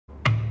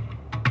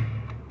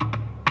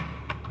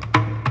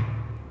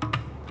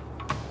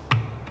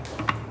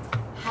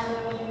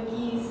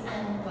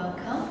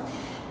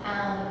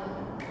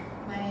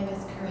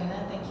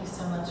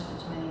so much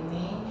for joining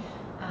me.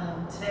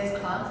 Today's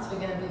class we're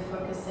going to be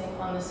focusing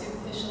on the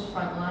superficial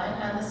front line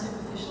and the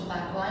superficial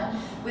back line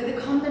with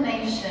a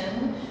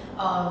combination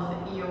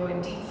of your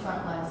deep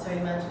front line. So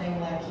imagining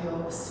like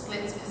your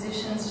splits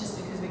positions, just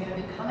because we're going to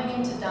be coming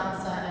into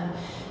dancer and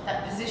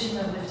that position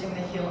of lifting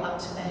the heel up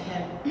to the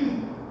head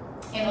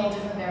in all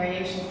different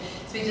variations.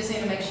 So we just need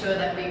to make sure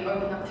that we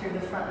open up through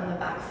the front and the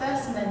back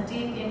first, and then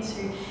deep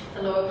into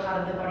the lower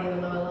part of the body, the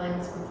lower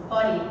lines with the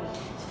body.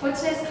 For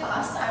today's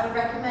class, I would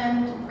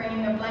recommend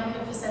bringing a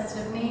blanket for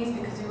sensitive knees,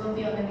 because we will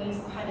be on the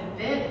knees quite a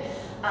bit,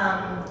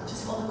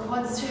 just for the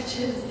quad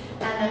stretches,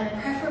 and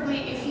then preferably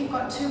if you've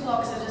got two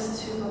blocks or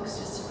just two blocks,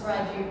 just to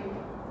provide you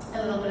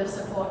a little bit of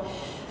support.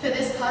 For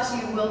this class,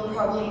 you will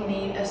probably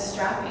need a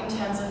strap in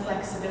terms of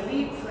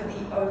flexibility for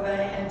the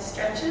overhead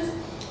stretches.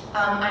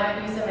 I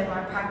don't use them in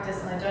my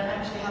practice, and I don't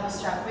actually have a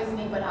strap with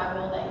me, but I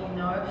will let you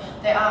know.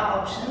 There are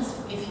options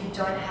if you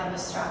don't have a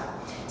strap.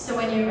 So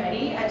when you're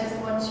ready, I just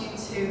want you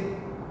to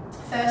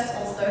first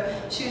also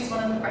choose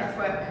one of the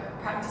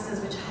breathwork practices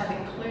which I have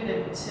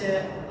included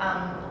to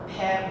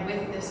pair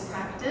with this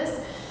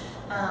practice.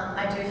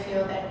 I do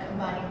feel that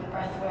combining the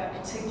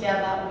breathwork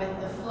together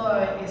with the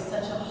flow is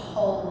such a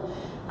wholesome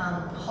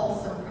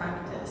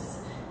practice.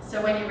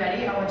 So when you're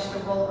ready, I want you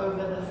to roll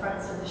over the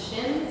fronts of the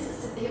shins,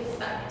 sit the hips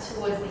back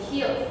towards the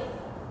heels.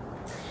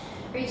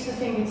 Reach the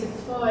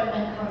fingertips forward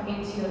and come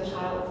into your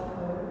child's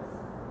pose.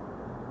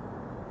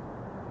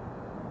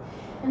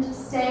 And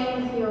just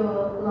staying with your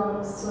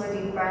long, slow,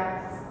 deep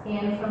breaths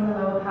in from the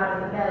lower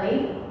part of the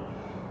belly,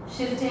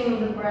 shifting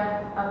the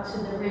breath up to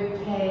the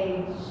rib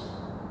cage,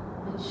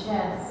 the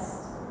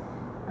chest,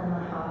 and the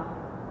heart.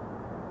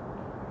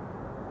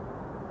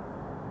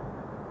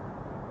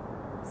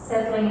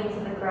 Settling into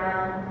the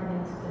ground and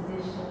into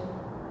position.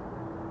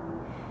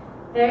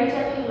 Very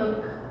gently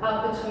look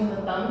up between the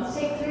thumbs.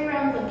 Take 3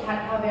 rounds of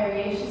cat-cow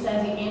variations.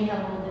 As you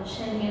inhale, roll the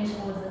chin in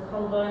towards the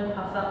collarbone,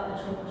 puff up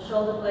between the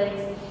shoulder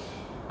blades.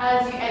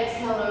 As you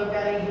exhale, lower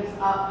belly, hips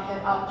up,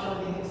 head up, draw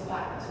the hips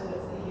back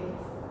towards the heels.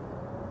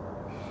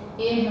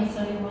 Inhale,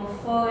 slowly roll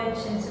forward,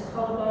 chin to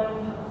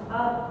collarbone, puff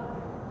up.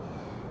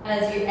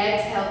 As you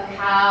exhale,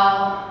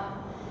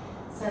 cow,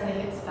 send the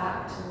hips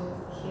back towards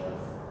the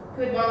heels.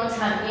 Good, one more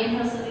time.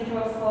 Inhale, slowly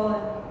draw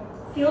forward.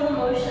 Feel the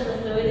motion, the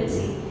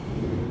fluidity.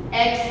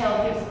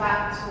 Exhale, hips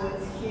back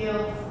towards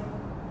heels.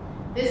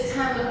 This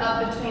time, look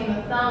up between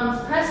the thumbs.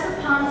 Press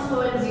the palms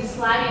forward as you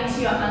slide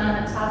into your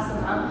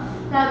Natarajasana.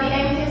 Now, the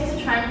aim here is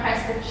to try and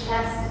press the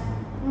chest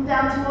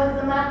down towards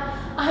the mat.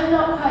 I'm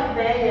not quite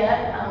there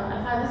yet.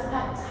 I find this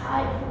back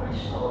tight for my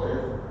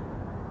shoulders.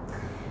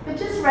 But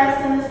just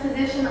rest in this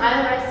position,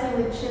 either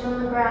resting the chin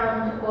on the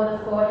ground or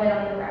the forehead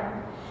on the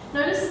ground.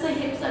 Notice the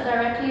hips are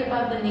directly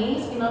above the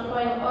knees. We're not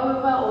going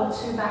over or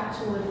too back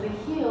towards the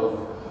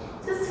heels,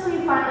 just till you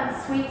find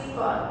that sweet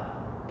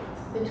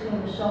spot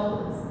between the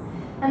shoulders.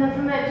 And then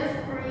from there,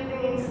 just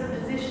breathing into the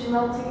position,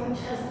 melting the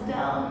chest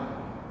down.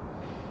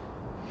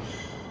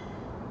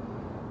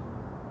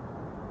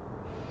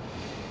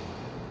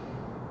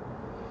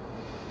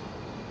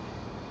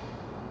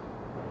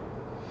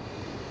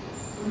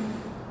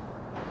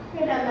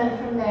 Good, and then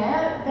from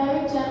there,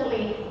 very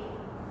gently,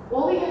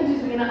 all we're going to do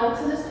is we're going to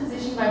alter this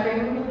position by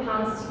bringing the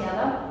palms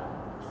together.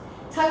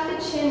 Tuck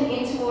the chin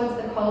in towards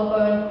the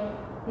collarbone,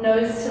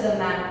 nose to the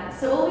mat.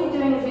 So all we're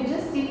doing is we're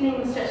just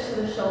deepening the stretch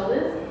to the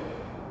shoulders,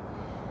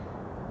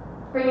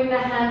 bringing the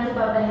hands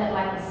above the head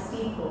like a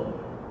steeple.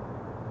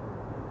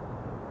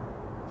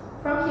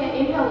 From here,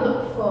 inhale,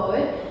 look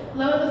forward,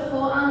 lower the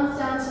forearms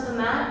down to the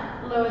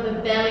mat, lower the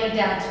belly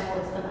down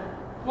towards the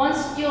mat.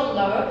 Once you're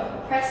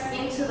low, press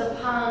into the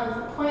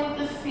palms, point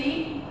the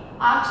feet,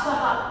 arch the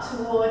heart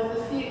towards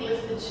the feet,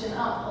 lift the chin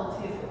up,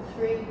 hold here for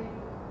 3,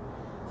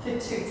 for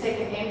 2, take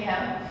an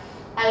inhale.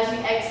 As you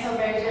exhale,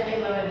 very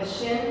gently lower the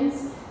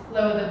shins,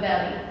 lower the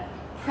belly.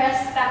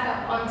 Press back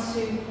up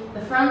onto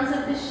the fronts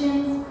of the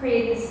shins,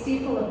 create the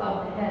steeple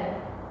above the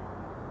head.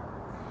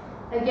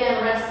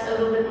 Again, rest a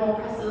little bit more,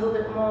 press a little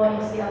bit more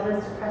into the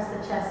elbows to press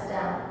the chest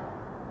down.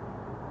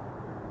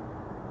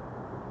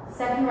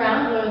 Second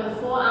round, lower the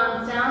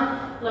forearms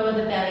down, lower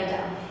the belly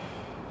down.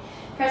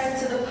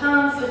 Press into the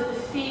palms, lift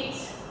the feet,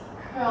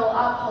 curl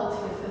up, hold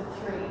here for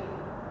 3.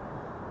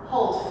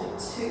 Hold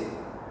for 2.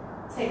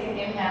 Take an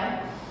inhale.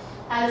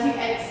 As you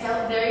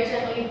exhale, very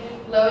gently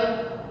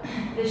lower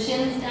the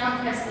shins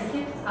down, press the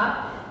hips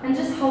up, and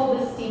just hold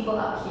the steeple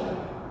up here.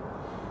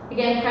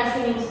 Again,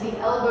 pressing into the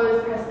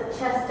elbows, press the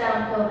chest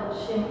down, curl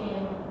the chin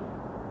in.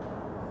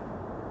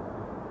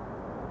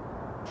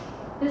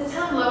 This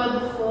time, lower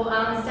the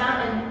forearms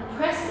down and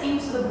press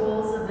into the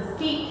balls of the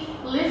feet.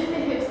 Lift the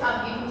hips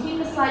up. You can keep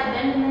a slight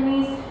bend in the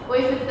knees, or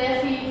if it's there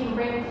for you, you can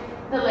bring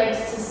the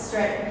legs to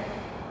straight.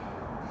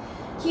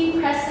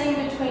 Keep pressing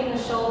between the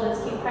shoulders.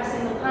 Keep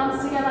pressing the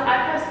palms together.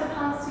 I press the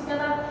palms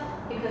together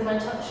because my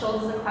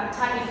shoulders are quite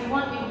tight. If you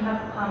want, you can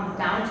have the palms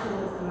down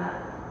towards the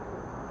mat.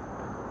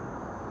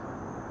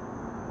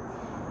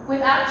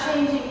 Without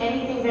changing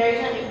anything, very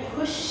gently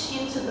push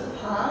into the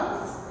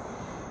palms.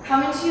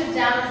 Come into your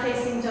downward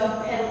facing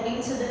dog, pedal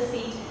into the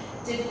feet.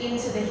 Dip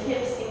into the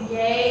hips,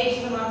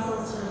 engage the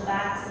muscles to the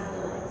backs of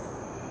the legs.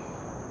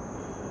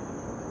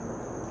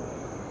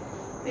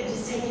 We're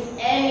just taking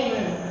any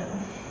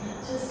movement.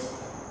 Just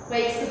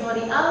wakes the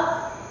body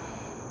up.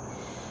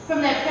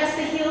 From there, press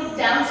the heels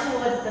down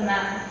towards the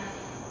mat.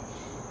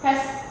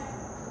 Press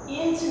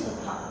into the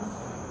palms.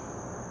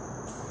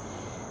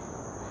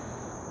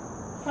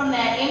 From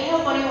there,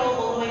 inhale, body roll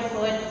all the way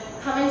forward.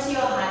 Come into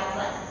your high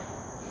plank.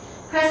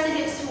 Press the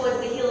hips towards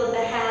the heel of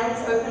the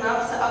hands. Open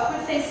up, so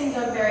upward facing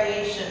dog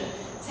variation.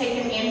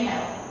 Take an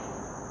inhale.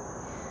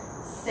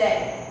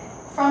 Stay.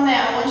 From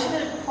there, I want you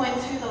to point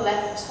through the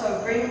left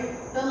toe. Bring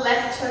the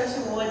left toe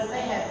towards the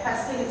head.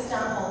 Press the hips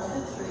down. Hold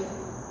for 3.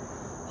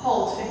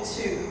 Hold for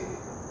 2.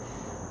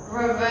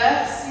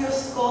 Reverse your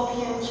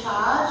scorpion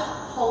charge.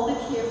 Hold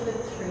it here for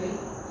 3.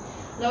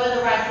 Lower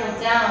the right heel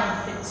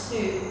down for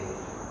 2.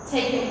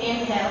 Take an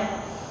inhale.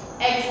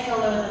 Exhale,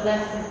 lower the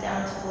left foot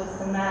down towards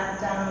the mat.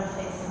 Downward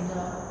facing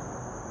dog.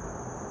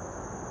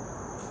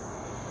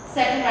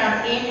 Second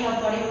round,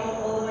 inhale, body roll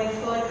all the way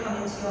forward. Come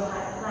into your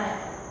high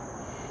plank.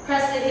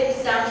 Press the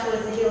hips down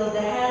towards the heel of the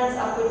hands.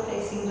 Upward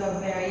facing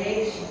dog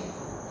variation.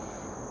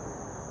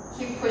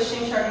 Keep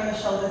pushing, turning the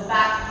shoulders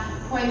back.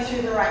 Point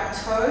through the right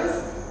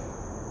toes.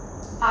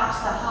 Arch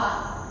the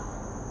heart.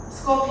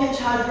 Scorpion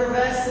charge,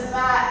 reverse the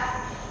back.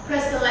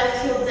 Press the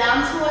left heel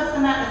down towards the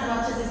mat as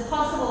much as is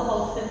possible.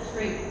 Hold for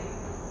 3.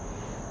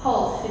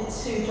 Hold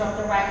for 2. Drop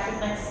the right foot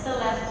next to the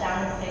left,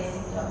 downward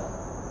facing dog.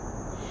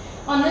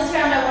 On this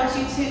round, I want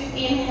you to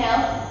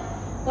inhale,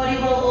 body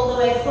roll all the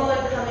way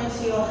forward, come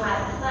into your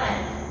high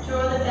plank.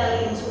 Draw the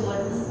belly in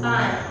towards the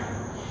spine.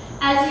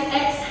 As you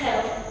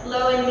exhale,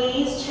 lower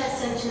knees,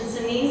 chest and chin,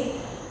 so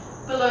knees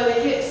below the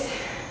hips,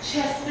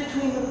 chest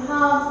between the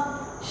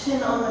palms,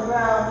 chin on the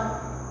ground.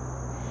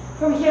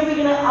 From here, we're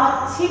going to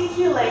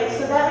articulate,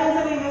 so that means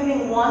that we're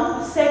moving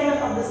one segment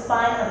of the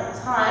spine at a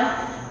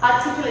time.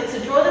 Articulate, so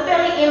draw the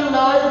belly in,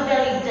 lower the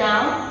belly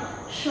down,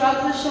 shrug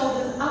the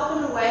shoulders up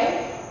and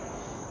away,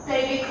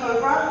 baby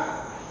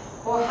cobra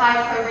or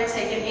high cobra.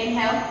 Take an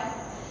inhale.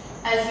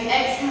 As you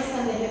exhale,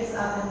 send the hips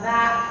up and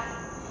back,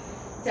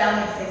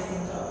 downward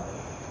facing dog.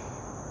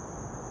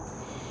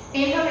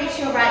 Inhale, reach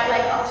your right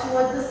leg up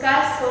towards the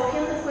sky,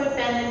 scorpion the foot,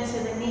 bend into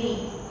the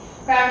knee.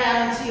 Round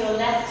down into your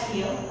left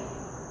heel.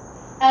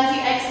 As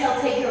you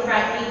exhale, take your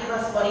right knee,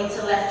 cross body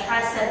to left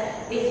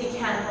tricep. If you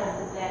can,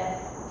 hold it there.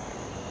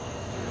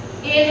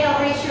 Inhale,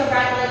 reach your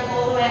right leg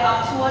all the way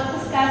up towards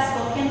the sky,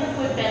 scorpion the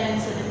foot,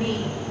 bend into the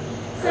knee.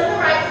 Send the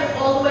right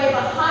foot all the way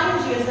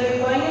behind you as though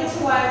you're going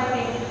into wide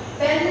wing.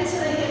 Bend into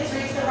the hips,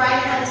 reach the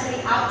right hand to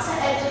the outer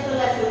edge of the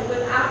left foot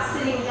without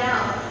sitting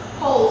down.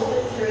 Hold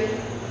for 3.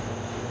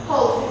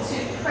 Hold for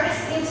 2. Press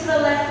into the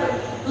left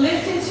foot.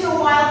 Lift into your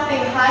wild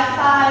thing. High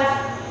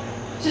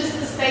five. Just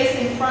the space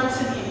in front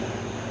of you.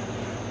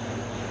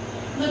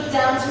 Look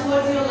down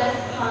towards your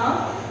left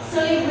palm.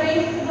 Slowly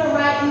bring the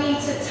right knee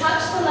to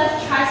touch the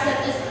left tricep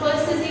as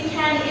close as you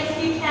can.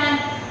 If you can,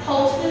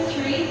 hold for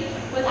 3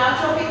 without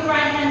dropping the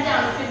right hand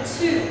down. For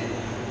 2.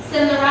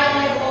 Send the right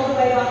leg all the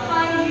way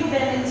behind you.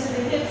 Bend into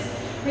the hips.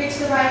 Reach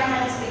the right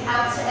hand to the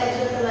outer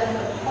edge of the left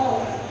foot.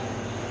 Hold.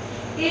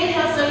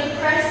 Inhale, slowly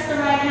press the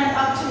right hand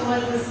up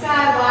towards the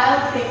sky.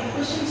 Wild thing.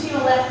 Push into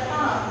your left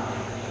palm.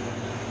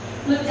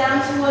 Look down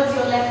towards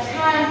your left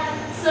hand.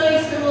 Slowly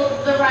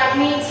swivel the right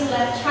knee to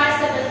left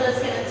tricep as though it's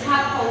going to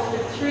tap. Hold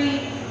for 3,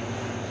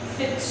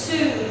 for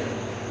 2,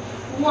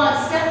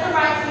 1. Step the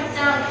right foot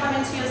down, come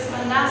into your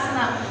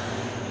Svanasana.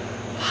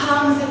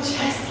 Palms and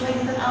chest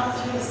lengthen out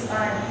through the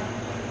spine.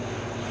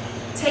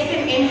 Take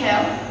an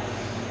inhale.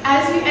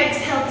 As you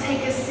exhale,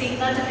 take a seat.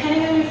 Now,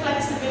 depending on your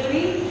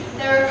flexibility,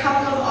 there are a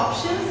couple of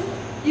options.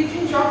 You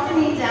can drop the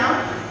knee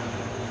down.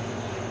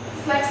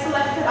 Flex the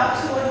left foot up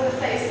towards the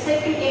face.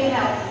 Take an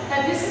inhale.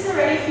 Now, this is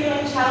already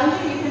feeling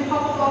challenging. You can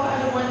pop a block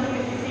under one thing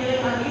if you're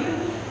feeling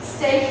uneven.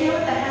 Stay here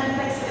with the hand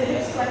next to the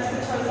hips, flex the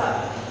toes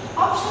up.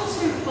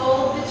 Option 2,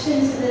 fold the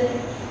chin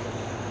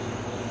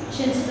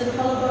to the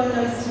collarbone,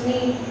 nose to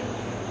knee.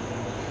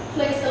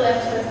 Flex the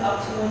left toes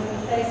up towards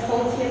the face.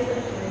 Hold here for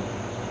 3.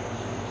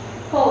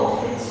 Hold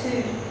for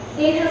 2.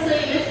 Inhale, so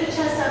you lift the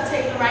chest up,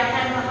 take the right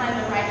hand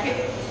behind the right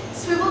hip.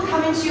 Swivel,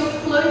 come into your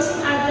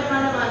floating Ardha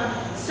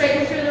Hanuman.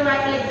 Straighten through the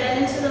right leg,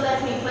 bend into the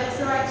left knee, flex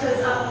the right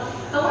toes up.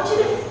 I want you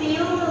to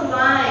feel the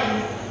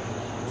line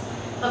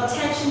of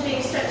tension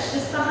being stretched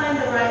just behind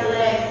the right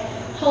leg.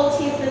 Hold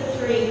here for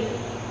 3.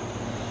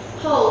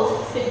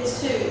 Hold for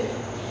 2.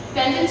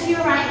 Bend into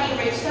your right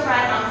knee, reach the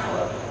right arm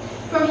forward.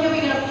 From here,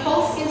 we're going to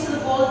pulse into the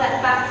ball of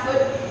that back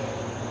foot.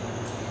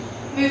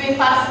 Moving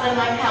faster than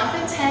my count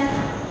for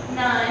 10,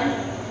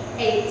 9,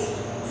 8,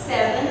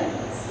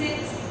 7,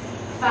 6,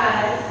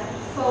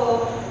 5,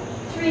 4,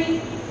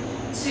 3,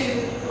 2,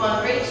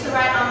 1. Reach the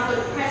right arm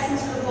foot, press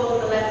into the ball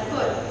of the left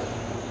foot.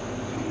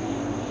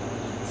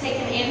 Take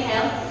an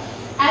inhale.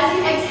 As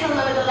you exhale,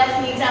 lower the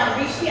left knee down.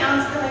 Reach the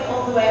arms coming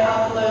all the way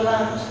up, low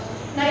lunge.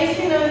 Now, if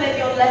you know that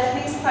your left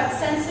knee is quite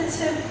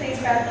sensitive, please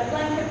grab the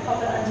blanket,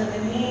 pop it under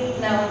the knee.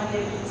 Now will be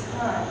a good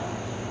time.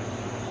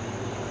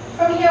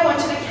 From here, I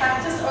want you to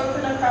cactus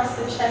open across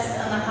the chest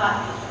and the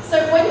heart. So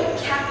when you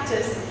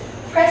cactus,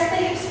 press the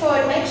hips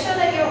forward. Make sure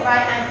that your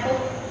right ankle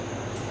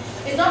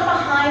is not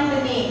behind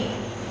the knee.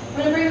 I'm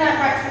going to bring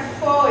that right foot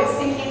forward,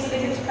 sink into the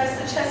hips, press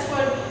the chest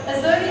forward,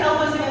 as though the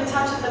elbows are going to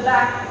touch at the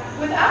back.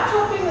 Without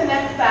dropping the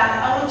neck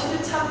back, I want you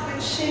to tuck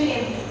the chin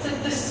in, so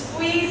the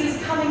squeeze is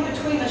coming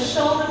between the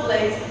shoulder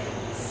blades.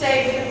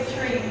 Stay for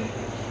 3.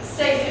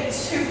 Stay for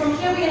 2. From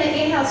here, we're going to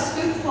inhale,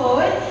 scoop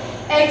forward.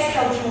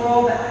 Exhale,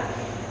 draw back.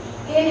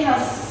 Inhale,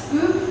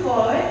 scoop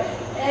forward.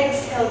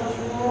 Exhale,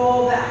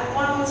 draw back.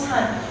 One more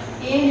time.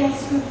 Inhale,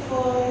 scoop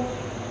forward.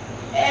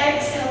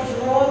 Exhale,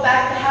 draw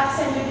back. Perhaps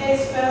send your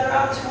gaze further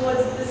up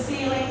towards the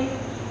ceiling.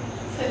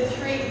 For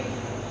 3.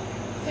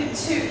 For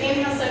 2.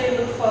 Inhale, slowly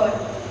look forward.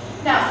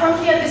 Now, from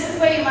here, this is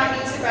where you might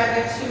need to grab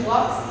your 2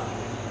 blocks.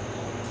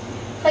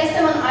 Place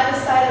them on either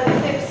side of the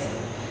hips.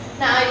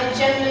 Now, I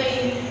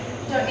generally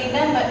don't need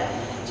them, but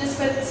just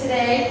for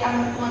today, I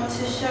want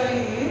to show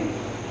you.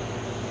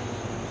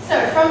 So,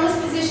 from this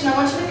position, I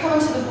want you to come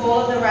onto the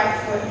ball of the right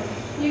foot.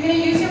 You're going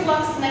to use your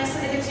blocks next to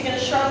the hips. You're going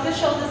to shrug the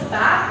shoulders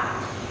back,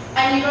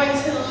 and you're going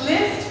to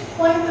lift,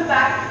 point the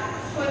back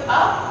foot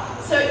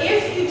up. So,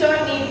 if you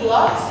don't need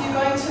blocks, you're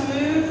going to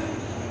move,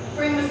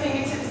 bring the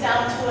fingertips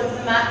down towards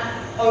the mat,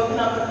 open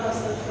up across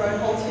the throat,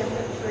 hold here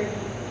for 3.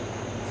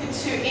 For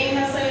 2,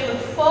 inhale, slowly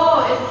look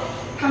forward,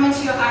 come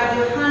into your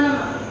Ardha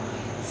Hanuman,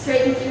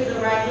 straighten through the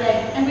right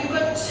leg. And we've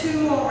got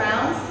 2 more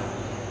rounds,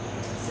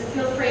 so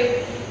feel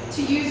free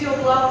to use your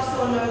blocks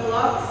or no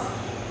blocks.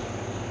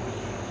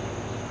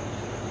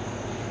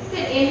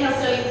 Good, inhale,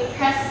 slowly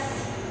press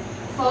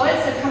forward,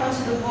 so come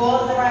onto the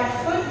ball of the right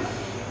foot.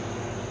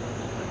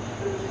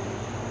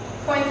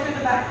 Point through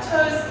the back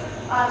toes,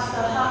 arch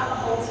the heart,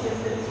 hold here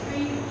for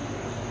 3.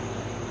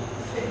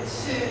 For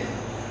 2.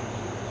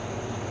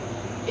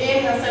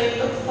 Inhale, so you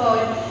look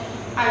forward,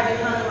 Ardha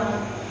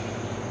Hanuman.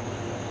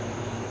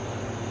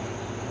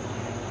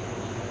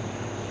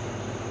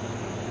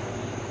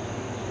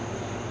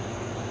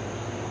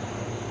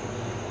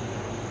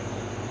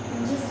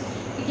 And just,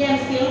 again,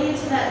 feeling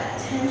into that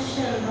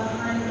tension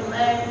behind the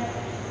leg.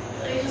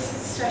 Really just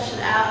stretch it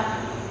out.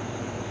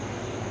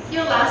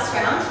 Your last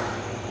round.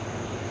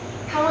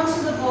 Come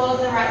onto the ball of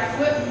the right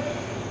foot.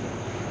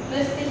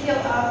 Lift the heel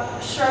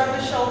up, shrug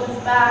the shoulders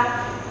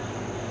back.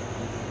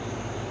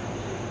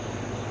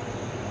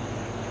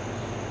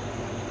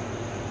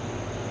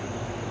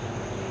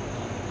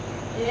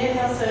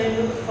 Inhale, slowly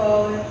look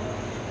forward.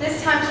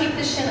 This time, keep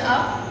the shin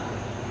up.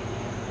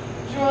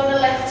 Draw the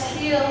left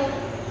heel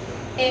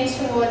in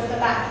towards the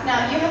back.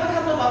 Now, you have a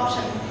couple of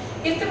options.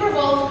 If the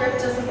revolved grip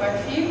doesn't work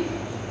for you,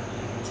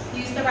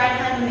 use the right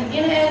hand on the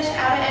inner edge,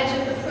 outer edge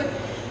of the foot,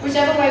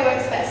 whichever way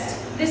works best.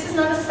 This is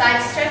not a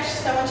side stretch,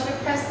 so I want you to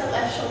press the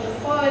left shoulder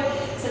forward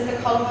so the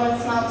collarbone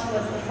smile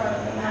towards the front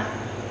of the mat.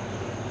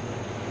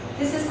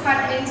 This is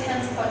quite an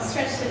intense quad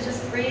stretch, so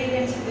just breathe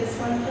into this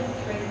one for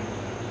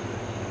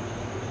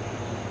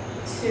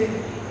 3, 2,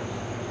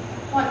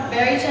 1.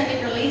 Very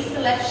gently release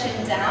the left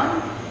shin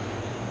down.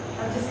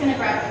 I'm just going to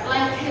grab the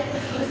blanket, the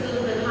foot is a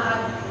little bit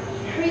hard.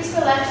 Reach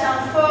the left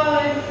arm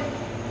forward,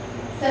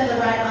 send the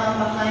right arm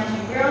behind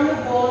you. We're on the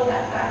ball of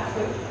that back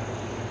foot.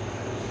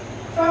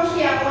 From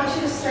here, I want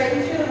you to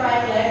straighten through the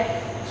right leg.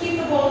 Keep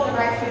the ball of the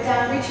right foot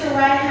down. Reach your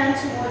right hand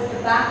towards the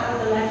back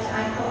of the left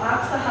ankle.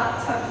 Arch the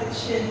heart, tuck the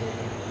chin.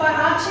 By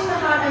arching the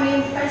heart, I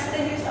mean press the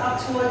hips up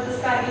towards the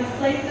sky,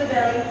 inflate the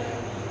belly,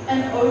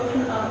 and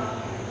open up.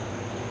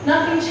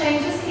 Nothing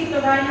changes. Keep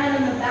the right hand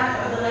in the back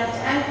of the left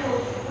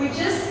ankle. We're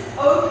just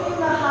opening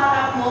the heart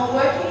up more,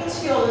 working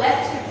into your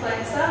left hip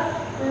flexor.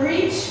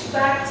 Reach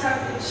back, tuck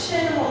the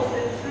chin, hold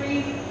for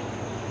 3.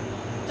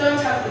 Don't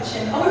tuck the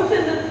chin.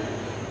 Open the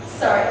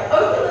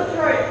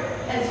throat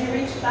as you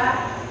reach back.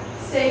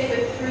 Stay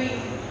for 3.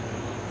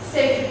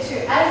 Stay for 2.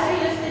 As you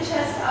lift the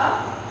chest up,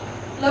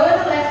 lower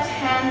the left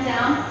hand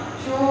down,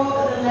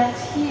 draw the left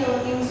heel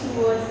in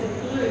towards the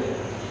glute.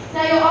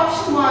 Now your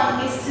option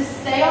 1 is to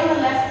stay on the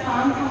left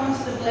palm, come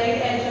onto the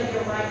blade edge of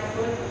your right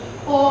foot,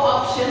 or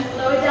option,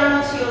 lower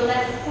down onto your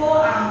left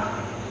forearm.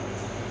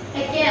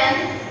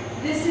 Again,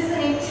 this is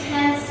an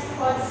intense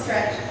quad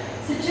stretch,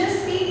 so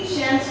just be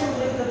gentle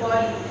with the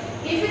body.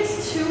 If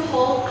it's too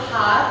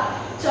hard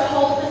to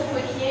hold the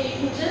foot here,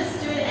 you can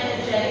just do it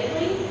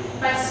energetically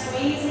by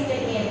squeezing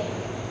it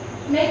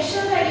in. Make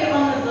sure that you're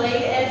on the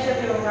blade edge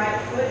of your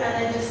right foot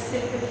and then just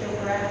sit with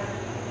your breath.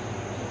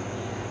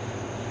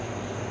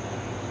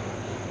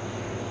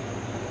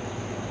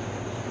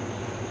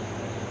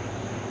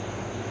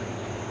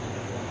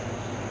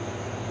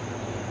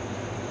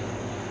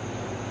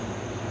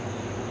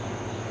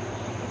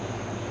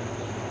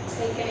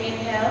 Take an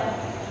inhale.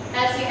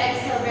 As you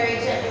exhale, very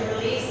gently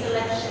release the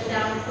left shin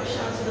down, push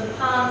onto the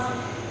palms.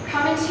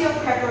 Come into your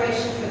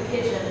preparation for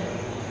pigeon.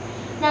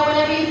 Now,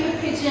 whenever you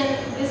put pigeon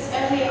this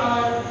early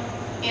on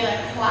in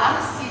a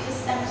class, you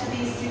just have to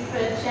be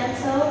super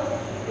gentle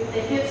with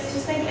the hips.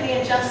 Just make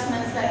any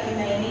adjustments that you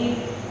may need.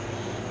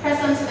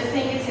 Press onto the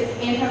fingertips.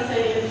 Inhale, so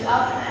you lift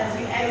up. As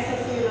you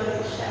exhale, so you lower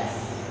the chest.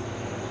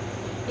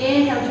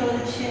 Inhale, draw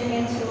the chin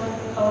in towards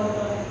the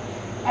collarbone.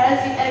 As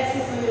you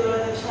exhale, so you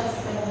lower the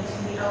chest and into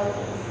the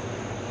elbows.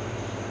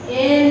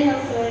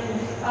 Inhale, slowly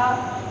lift up.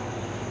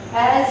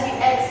 As you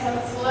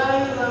exhale,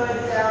 slowly lower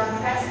it down.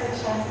 Press the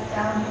chest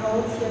down.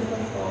 Hold here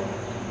for 4.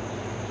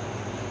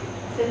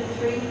 For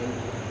 3,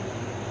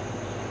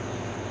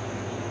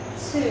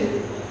 2,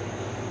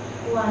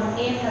 1.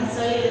 Inhale,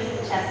 slowly lift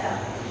the chest up.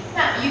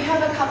 Now, you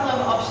have a couple of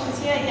options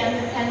here,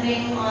 again,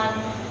 depending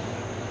on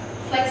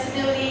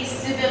flexibility,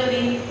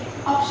 stability.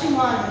 Option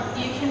 1,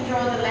 you can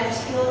draw the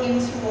left heel in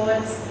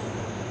towards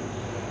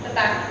the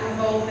back,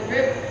 revolve the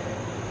grip.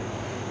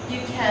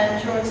 You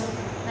can draw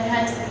the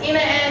hand to the inner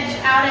edge,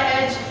 outer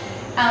edge.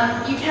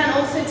 You can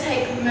also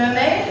take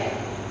mermaid.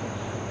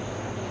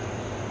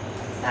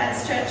 Side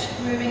stretch,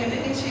 moving a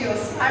bit into your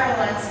spiral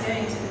lines here,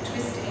 into the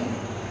twisting.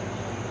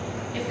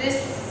 If this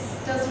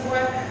doesn't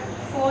work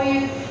for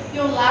you,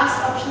 your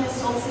last option is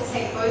to also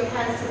take both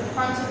hands to the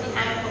front of the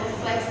ankle,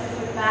 flex the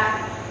foot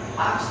back,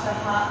 arch the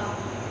heart.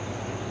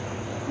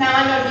 Now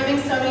I know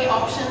giving so many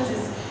options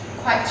is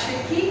quite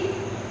tricky.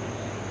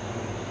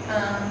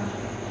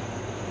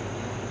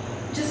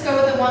 Just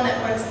go with the one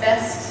that works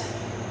best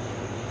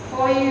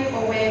for you,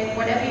 or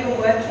whatever you're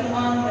working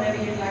on, whatever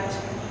you'd like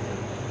to.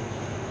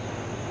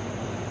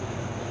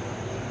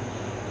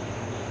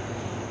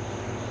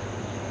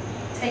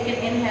 Take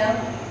an inhale.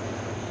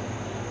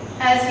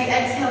 As you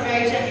exhale,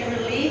 very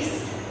gently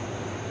release.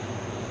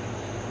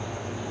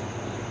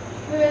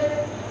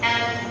 Good.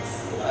 And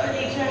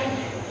slowly drag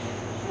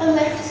the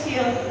left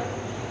heel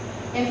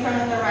in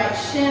front of the right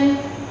shin.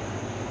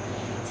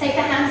 Take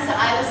the hands to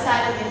either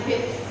side of the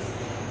hips.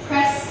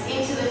 Press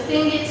into the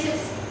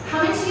fingertips.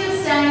 Come into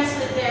your standing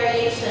split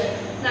variation.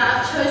 Now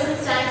I've chosen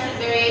standing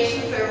split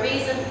variation for a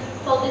reason.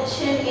 Fold the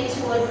chin in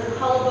towards the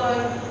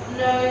collarbone,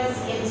 nose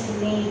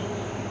into knee.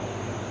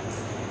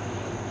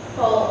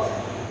 Fold.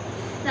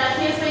 Now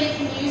here's where you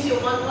can use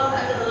your one block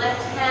under the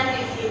left hand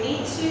if you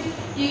need to.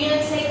 You're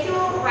going to take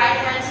your right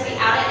hand to the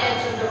outer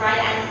edge of the right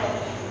ankle.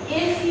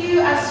 If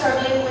you are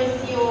struggling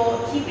with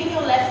keeping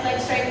your left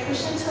leg straight,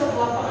 push into a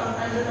block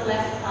under the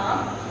left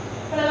palm.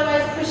 But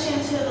otherwise push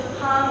into the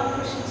palm or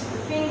push into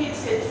the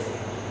fingertips.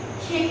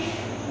 Kick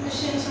the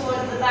shin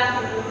towards the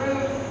back of the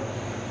room.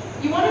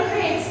 You want to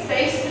create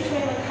space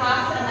between the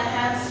calf and the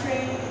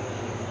hamstring.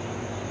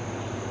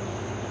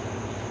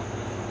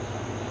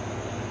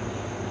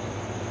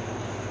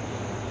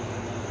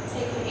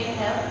 Take an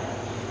inhale.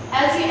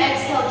 As you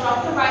exhale,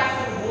 drop the right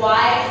foot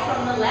wide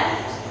from the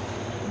left.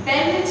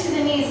 Bend into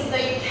the knees as though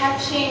you're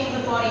catching the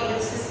body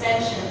with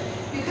suspension.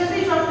 Because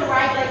we dropped the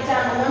right leg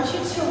down, I want you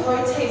to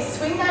rotate.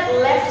 Swing that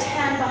left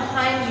hand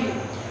behind you.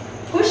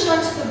 Push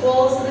onto the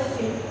balls of the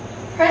feet.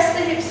 Press the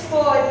hips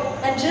forward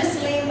and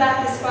just lean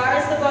back as far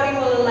as the body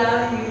will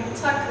allow you.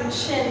 Tuck the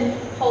chin.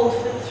 Hold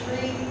for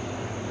 3.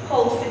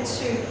 Hold for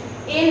 2.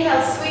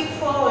 Inhale, sweep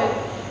forward.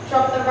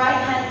 Drop the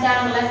right hand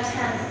down, left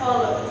hand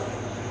follows.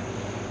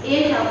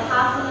 Inhale,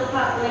 half a look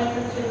up,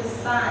 lengthen through the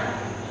spine.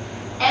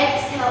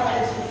 Exhale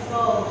as you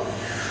fold.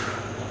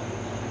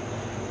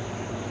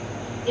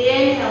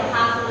 Inhale,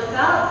 half a look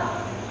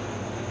up.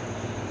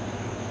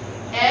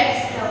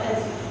 Exhale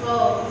as you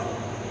fold.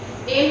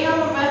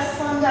 Inhale, reverse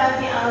swan dive,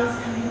 the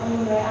arms coming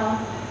all the way up.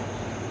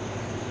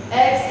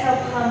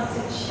 Exhale, palms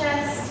to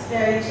chest,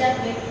 very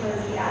gently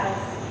close the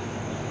eyes.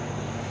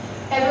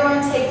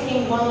 Everyone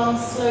taking one long,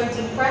 slow,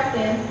 deep breath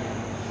in.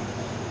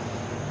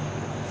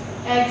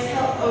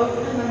 Exhale,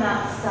 open the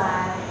mouth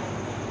side.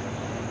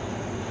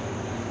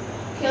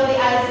 Peel the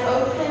eyes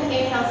open.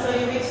 Inhale, so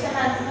you reach the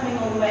hands coming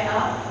all the way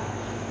up.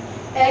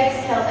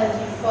 Exhale as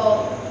you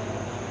fold.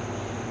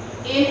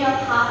 Inhale,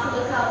 half a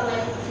look up,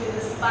 lengthen through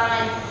the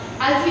spine.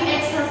 As you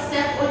exhale,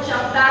 step or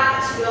jump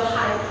back to your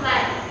high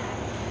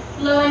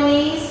plank. Lower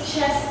knees,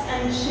 chest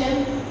and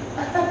chin.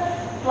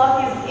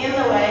 Block is in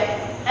the way.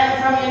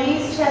 And from your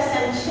knees, chest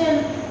and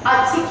chin,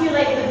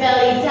 articulate the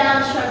belly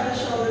down, shrug the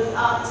shoulders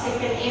up,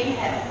 take an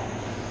inhale.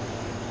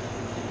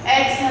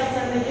 Exhale,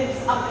 send the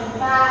hips up and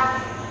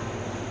back.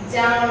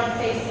 Downward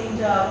facing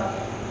dog.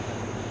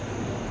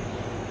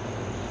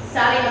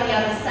 Starting on the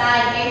other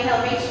side,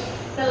 inhale, reach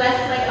the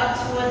left leg up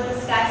towards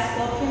the sky,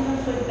 scorpion,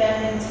 the foot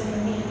bend into the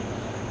knee.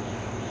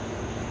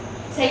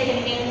 Take an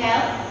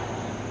inhale.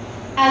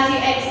 As you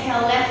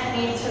exhale, left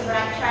knee to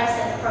right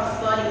tricep, cross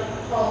body,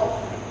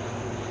 hold.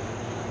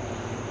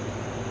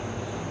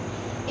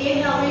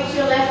 Inhale, reach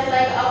your left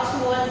leg up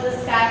towards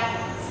the sky.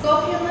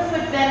 Scorpion the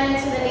foot, bend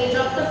into the knee.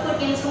 Drop the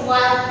foot into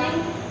wild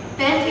thing.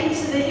 Bend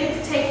into the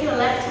hips. Take your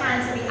left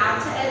hand to the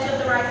outer edge of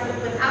the right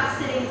foot without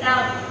sitting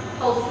down.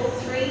 Hold for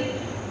 3.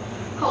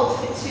 Hold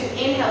for 2.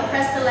 Inhale,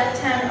 press the left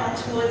hand up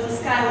towards the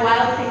sky.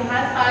 Wild thing,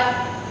 high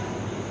five.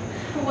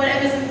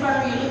 Whatever's in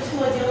front of you, look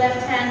towards your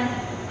left hand.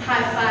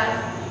 High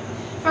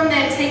five. From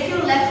there, take your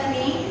left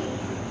knee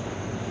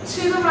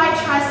to the right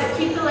tricep.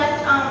 Keep the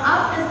left arm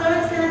up as though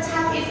it's going to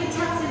tap. If it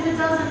taps, if it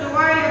doesn't, don't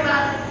worry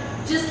about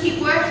it. Just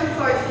keep working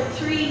for it for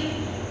 3,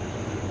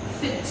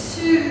 for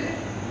 2.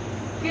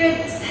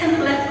 Good. Send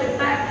the left foot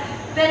back.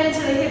 Bend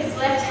into the hips.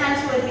 Left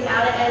hand towards the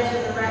outer edge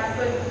of the right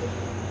foot.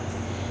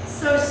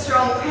 So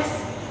strong.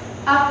 Press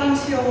up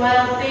into your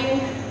wild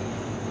thing.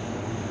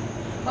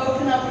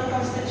 Open up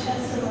across the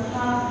chest and the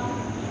heart.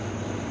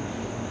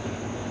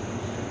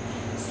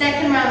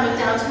 Second round, look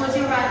down towards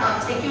your right arm.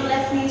 Take your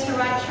left knee to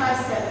right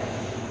tricep.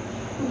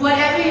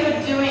 Whatever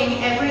you're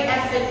doing, every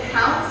effort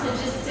counts, so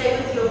just stay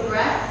with your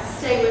breath,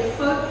 stay with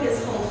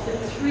focus, hold for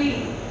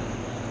 3,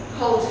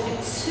 hold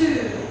for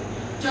 2.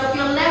 Drop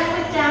your left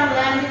foot down,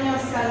 land in your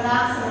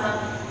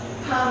Skandasana,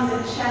 palms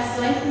and chest,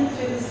 lengthen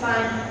through the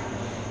spine.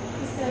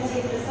 Just going to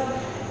take this off.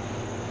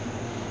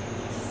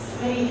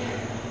 Just maybe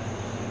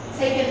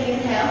take an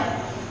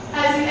inhale.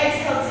 As you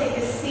exhale,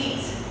 take a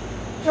seat.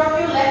 Drop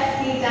your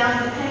left knee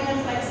down, depending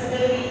on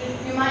flexibility.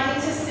 You might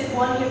need to sit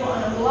one hip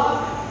on a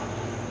block.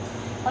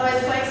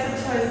 Otherwise, flex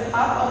the toes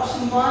up.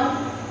 Option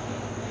 1.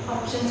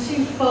 Option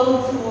 2,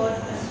 fold towards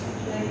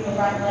your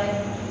right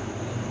leg.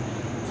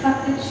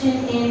 Tuck the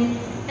chin in.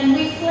 And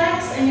we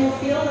flex, and you'll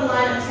feel the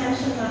line of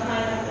tension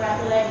behind that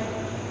right leg.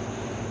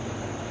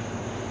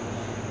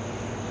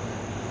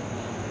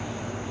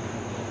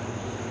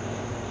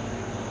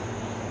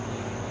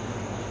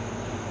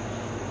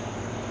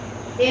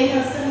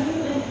 Inhale,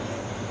 slowly lift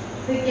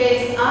the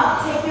gaze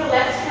up. Take your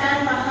left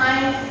hand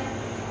behind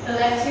the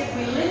left hip.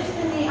 We lift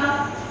the knee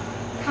up.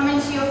 Come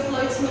into your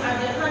floating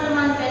Ardha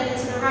Hanuman. Bend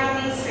into the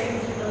right knee, straighten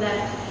through the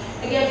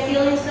left. Again,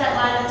 feel into that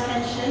line of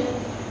tension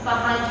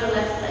behind your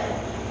left leg.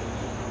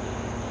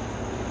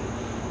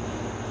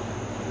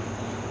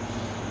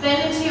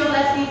 Bend into your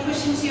left knee,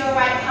 push into your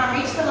right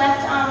palm. Reach the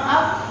left arm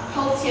up.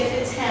 Pulse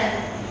here for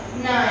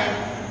 10,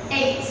 9,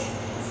 8,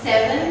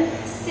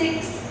 7,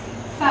 6,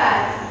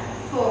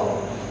 5,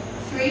 4,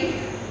 3,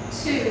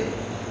 2,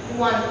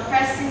 1.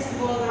 Press into the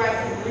ball of the right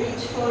foot.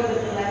 Reach forward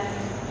with the left.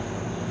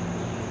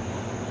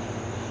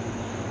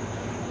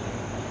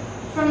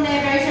 From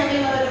there, very gently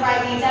lower the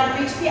right knee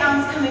down. Reach the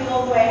arms coming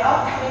all the way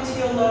up. Come into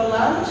your low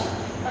lunge.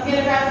 I'm going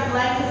to grab the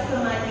blanket for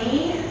my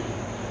knee.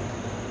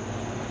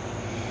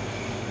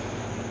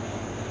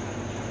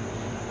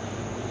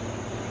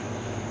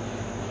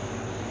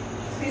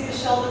 Squeeze the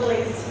shoulder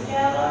blades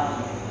together.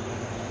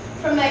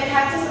 From there,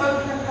 cactus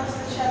open across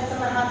the chest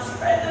and the heart.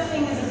 Spread the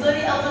fingers as though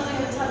the elbows are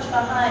going to touch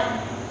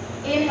behind.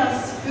 Inhale,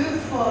 scoop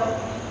forward.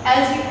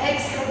 As you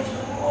exhale,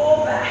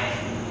 draw back.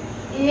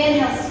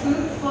 Inhale,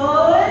 scoop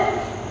forward.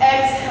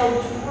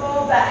 Exhale,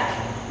 draw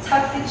back.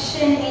 Tuck the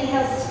chin.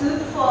 Inhale,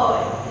 scoop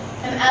forward.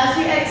 And as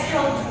you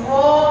exhale,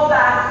 draw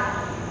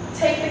back.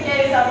 Take the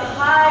gaze up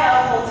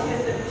high. Hold here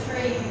for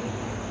 3,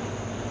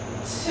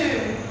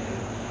 2,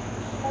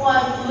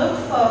 1. Look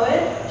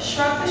forward.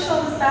 Shrug the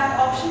shoulders back.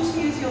 Option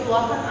to use your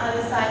block on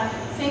either side.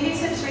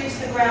 Fingertips reach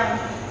the ground.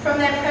 From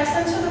there, press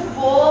into the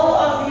ball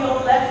of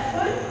your left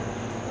foot.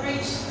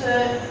 Reach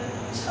the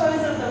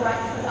toes of the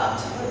right foot up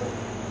towards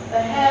the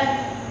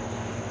head.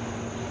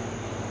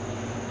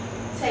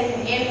 Take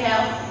an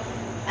inhale.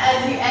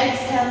 As you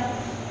exhale,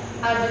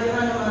 Ardha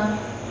Hanuman.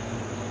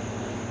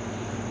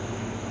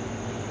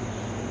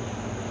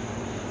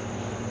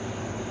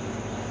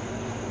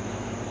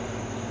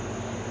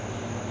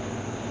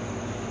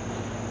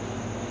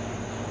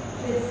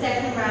 The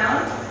second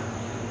round.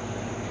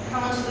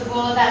 Come onto the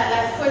ball of that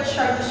left foot,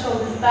 shrug the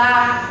shoulders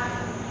back.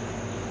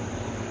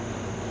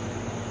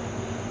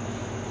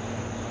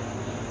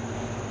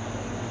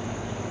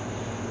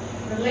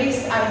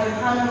 Release, Ardha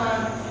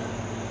Hanuman.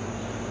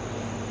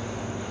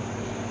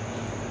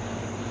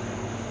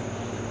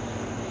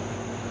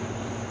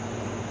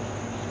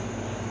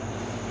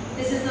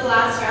 This is the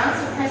last round,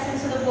 so press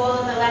into the ball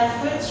of the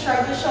left foot,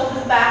 shrug the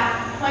shoulders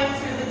back, point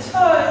through the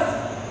toes,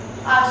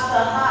 arch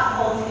the heart,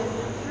 hold here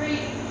for 3,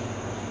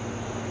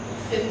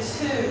 for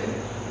 2.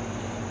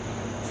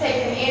 Take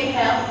an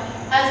inhale.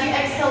 As you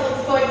exhale,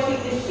 look forward,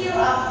 keep the heel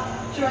up,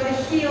 draw the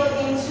heel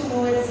in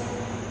towards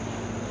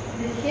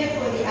the hip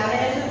or the outer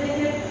edge of the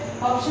hip.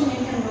 Option,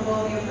 you can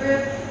revolve your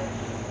grip.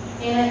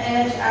 Inner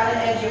edge, outer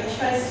edge, your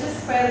choice.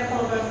 Just square the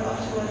collarbones off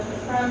towards the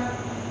front.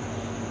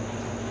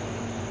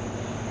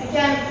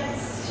 Again,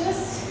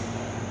 just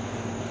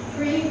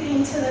breathe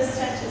into the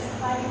stretches,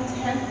 quite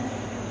intense.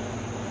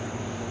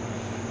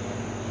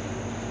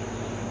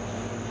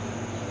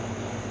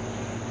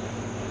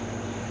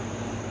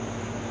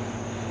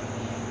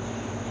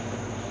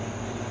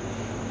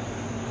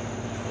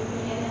 Take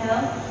an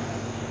inhale.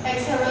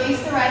 Exhale,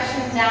 release the right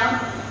shin down.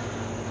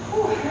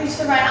 Reach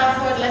the right arm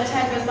forward, left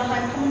hand goes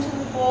behind. Come into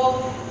the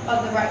ball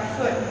of the right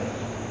foot.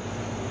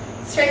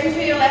 Straighten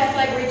through your left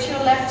leg, reach your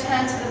left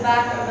hand to the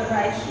back of the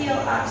right heel,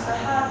 arch the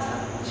heart,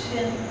 tuck the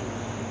chin.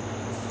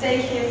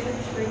 Stay here for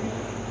 3.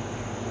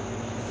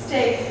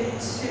 Stay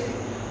for 2.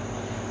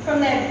 From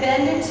there,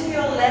 bend into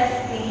your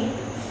left knee,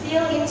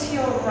 feel into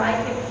your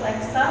right hip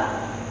flexor,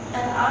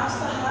 and arch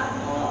the heart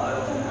more,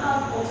 open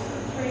up, hold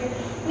for 3.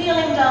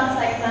 Kneeling down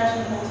like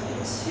imagine, hold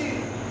for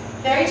 2.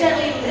 Very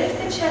gently lift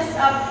the chest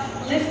up,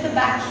 lift the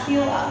back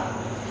heel up.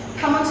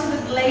 Come onto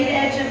the blade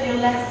edge of your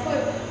left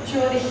foot,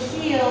 draw the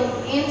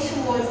heel in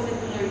towards the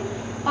glute.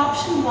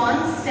 Option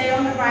 1, stay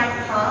on the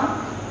right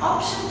palm.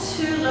 Option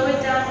 2, lower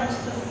down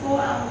onto the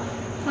forearm,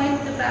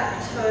 point the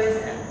back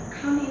toes and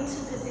come into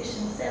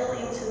position, settle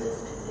into this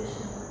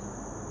position.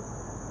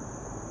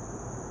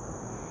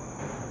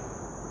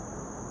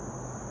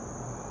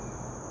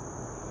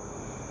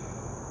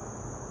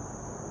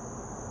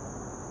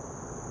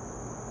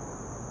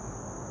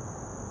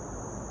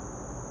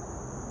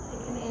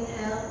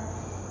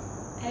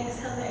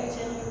 Exhale, very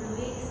gently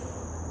release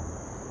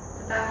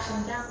the back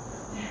shin down.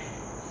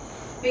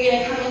 We're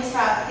going to come into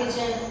our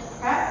pigeon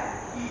prep.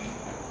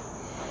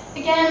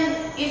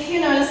 Again, if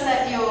you notice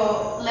that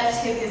your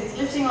left hip is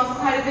lifting off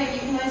quite a bit, you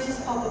can always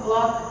just pop a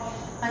block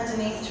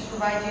underneath to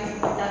provide you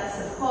with that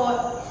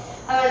support.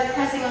 Otherwise,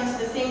 pressing onto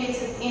the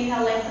fingertips,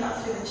 inhale, lengthen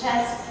up through the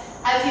chest.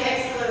 As you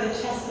exhale, the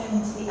chest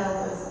going into the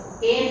elbows.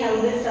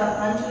 Inhale, lift up,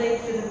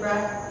 undulate through the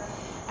breath.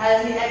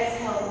 As you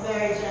exhale,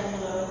 very gently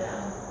lower down.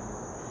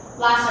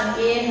 Last one,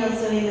 inhale,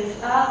 slowly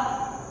lift up.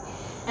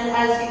 And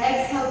as you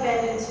exhale,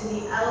 bend into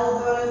the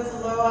elbows,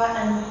 lower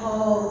and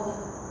hold.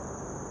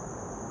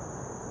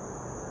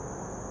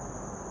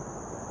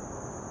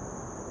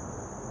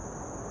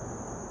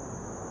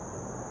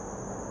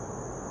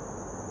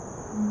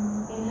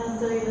 Inhale,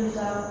 slowly lift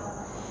up.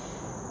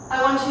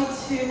 I want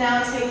you to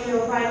now take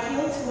your right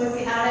heel towards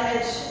the outer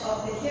edge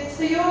of the hip.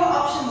 So your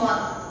option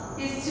one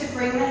is to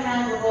bring the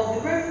hand, revolve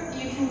the grip.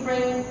 You can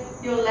bring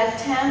your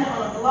left hand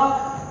on a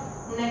block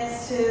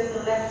next to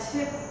the left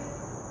hip.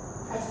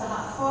 Press the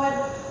heart forward.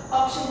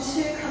 Option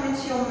two, come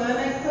into your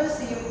mermaid pose.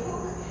 So you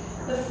hook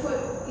the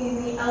foot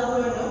in the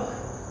elbow nook.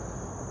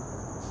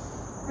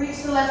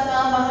 Reach the left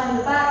arm behind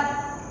the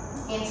back.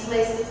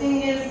 Interlace the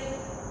fingers.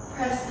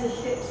 Press the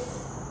hips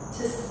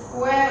to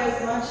square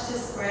as much to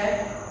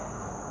spread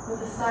with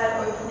the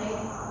side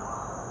opening.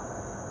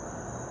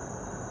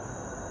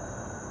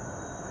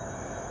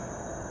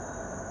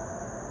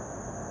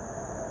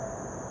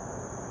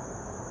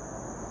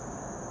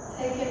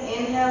 Take an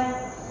inhale,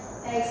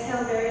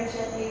 exhale, very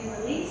gently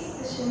release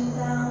the shin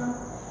down,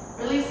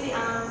 release the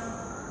arms.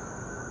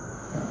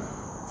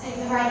 Take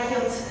the right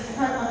heel to the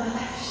front of the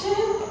left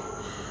shin.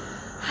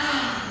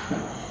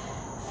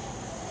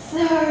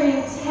 So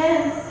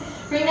intense.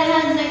 Bring the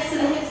hands next to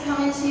the hips,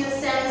 come into your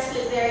standing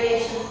split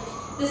variation.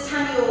 This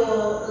time your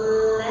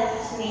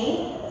left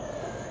knee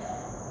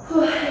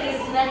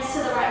is next to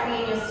the right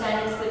knee in your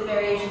standing split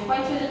variation.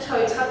 Point through the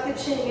toe, tuck the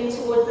chin in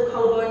towards the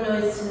collarbone,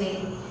 nose to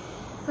knee.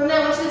 From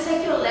there, I want you to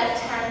take your left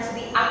hand to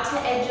the outer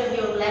edge of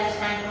your left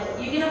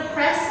ankle. You're going to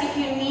press. If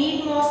you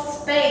need more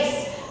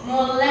space,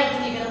 more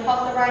length, you're going to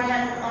pop the right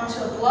hand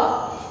onto a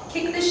block.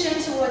 Kick the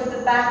shin towards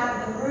the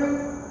back of the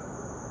room.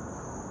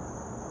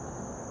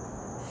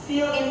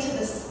 Feel into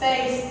the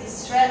space, the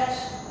stretch.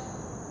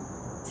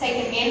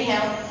 Take an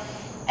inhale.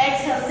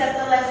 Exhale,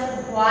 step the left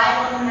foot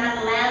wide on the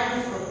mat,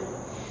 land the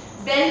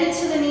foot. Bend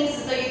into the knees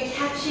as though you're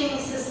catching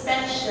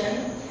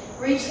suspension.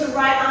 Reach the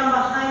right arm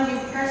behind you,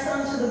 press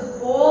onto the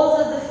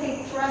balls of the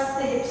feet, thrust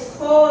the hips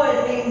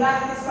forward, lean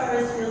back as far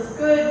as feels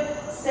good.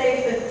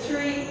 Stay for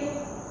 3.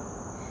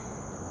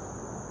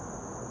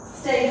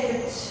 Stay for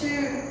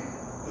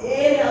 2.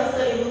 Inhale,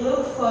 slowly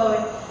look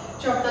forward.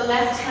 Drop the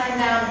left hand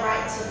down,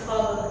 right to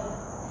follow.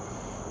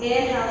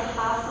 Inhale,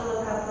 half a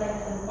look up,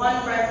 lengthen.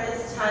 1 breath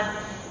this time.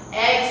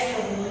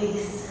 Exhale,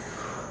 release.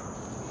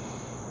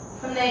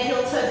 From there,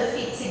 heel toe the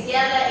feet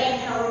together.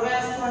 Inhale,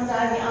 reverse one,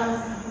 dive the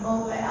arms coming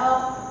all the way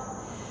up.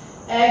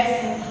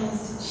 Exhale,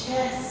 hands to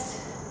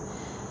chest.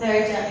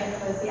 Very gently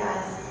close the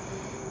eyes.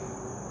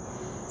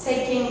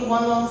 Taking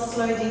one long,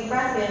 slow, deep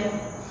breath in.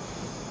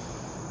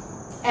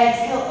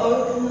 Exhale,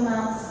 open the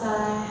mouth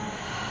side.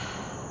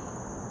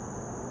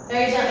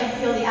 Very gently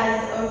peel the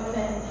eyes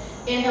open.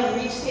 Inhale,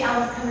 reach the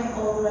arms coming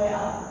all the way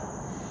up.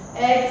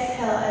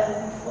 Exhale as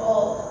you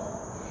fold.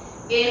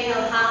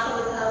 Inhale, half a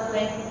look up,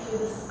 lengthen through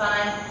the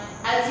spine.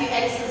 As you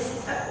exhale,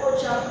 step or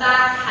jump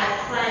back, high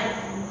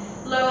plank.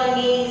 Lower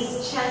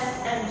knees, chest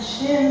and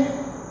chin.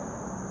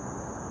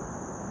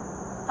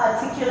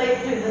 Articulate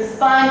through the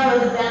spine, draw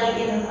the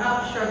belly in and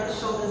up, shrug the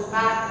shoulders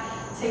back.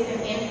 Take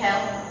an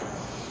inhale.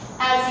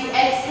 As you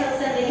exhale,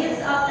 send the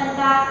hips up and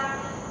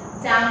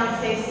back, downward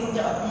facing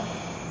dog.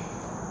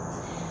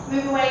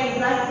 Move away any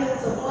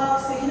blankets or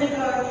blocks. We're going to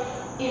go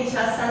into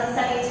our sun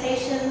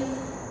salutations.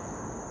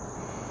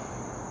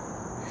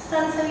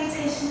 Sun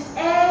salutation A.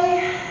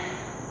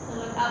 So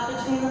look up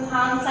between the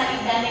palms,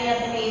 slightly bending at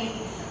the knees.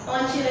 I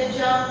want you to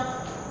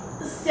jump,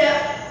 step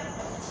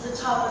to the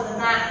top of the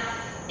mat.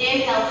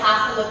 Inhale,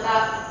 half a look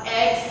up.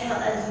 Exhale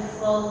as you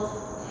fold.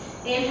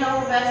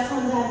 Inhale, reverse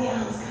one, dive the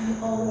arms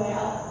coming all the way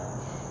up.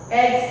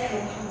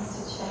 Exhale, palms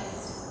to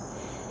chest.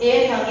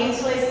 Inhale,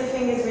 interlace the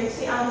fingers, reach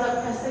the arms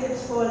up, press the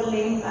hips forward,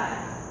 lean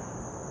back.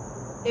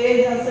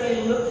 Inhale,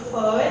 slowly look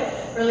forward,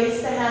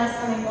 release the hands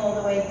coming all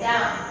the way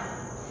down.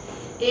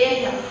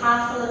 Inhale,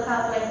 half a look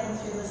up, lengthen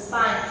through the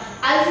spine.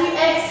 As you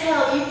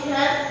exhale, you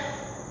can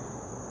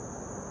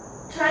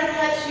try to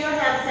catch your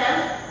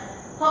handstand.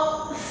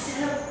 Hop,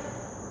 step.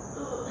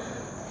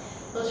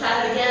 We'll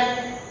try it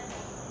again.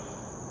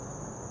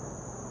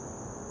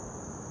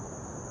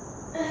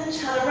 And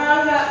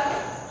chaturanga.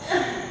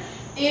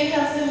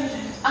 Inhale, slowly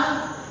lift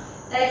up.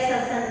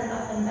 Exhale, send it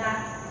up and back.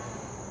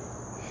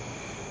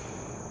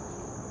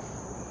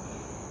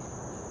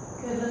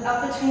 Good, look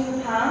up between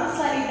the palms,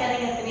 slightly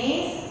bending at the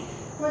knees.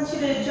 I want you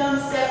to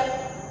jump, step,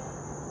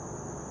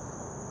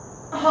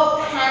 hop,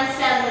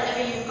 handstand,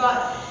 whatever you've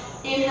got.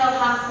 Inhale,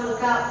 half a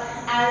look up.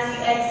 As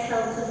you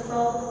exhale to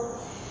fold.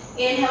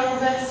 Inhale,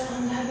 reverse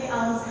one, have the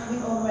arms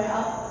coming all the way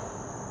up.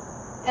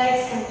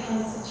 Exhale,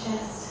 palms to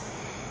chest.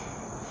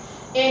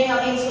 Inhale,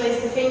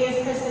 interlace the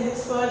fingers, press the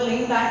hips forward,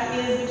 lean back,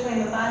 ears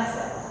between the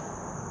biceps.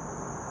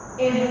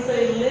 Inhale,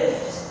 slowly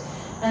lift.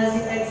 As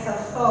you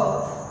exhale,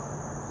 fold.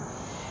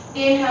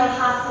 Inhale,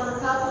 half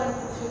look up,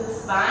 lengthen through the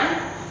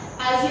spine.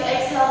 As you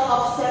exhale,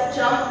 hop, step,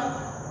 jump.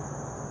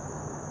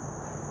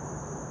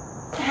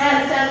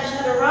 Handstand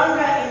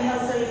chaturanga. Inhale,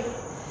 slowly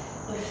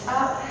lift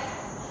up.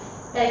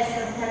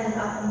 Exhale, stand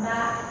up and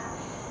back.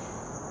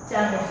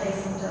 Downward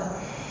facing dog.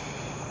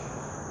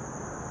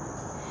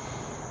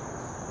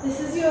 This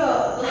is your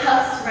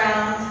last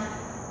round.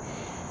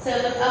 So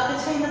look up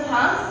between the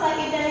palms,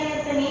 slightly bending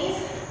at the knees.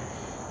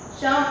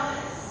 Jump,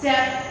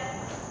 step.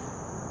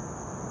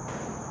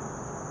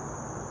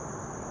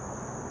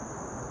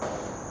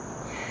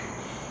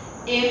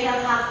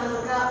 Inhale, half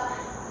look up.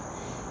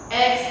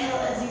 Exhale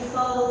as you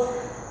fold.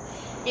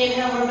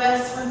 Inhale,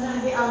 reverse one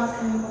dive, your arms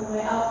coming all the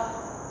way up.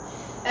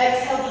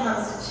 Exhale,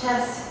 palms to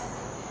chest.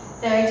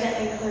 Very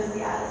gently close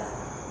the eyes.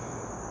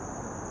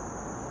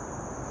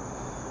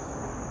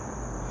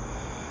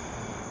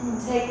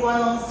 And take one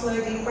long,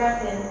 slow, deep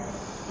breath in.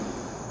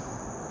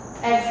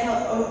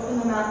 Exhale, open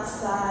the mouth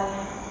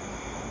side.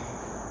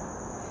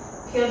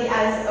 Peel the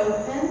eyes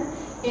open.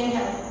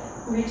 Inhale,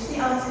 reach the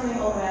arms coming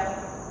all the way up.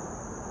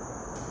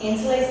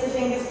 Interlace the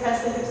fingers,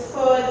 press the hips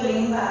forward,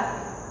 lean back.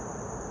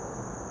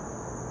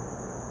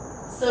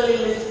 Slowly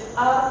lift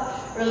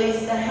up, release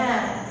the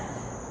hands.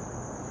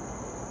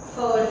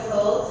 Forward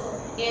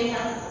fold.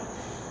 Inhale,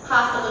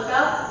 half a look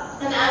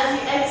up. And as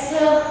you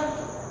exhale,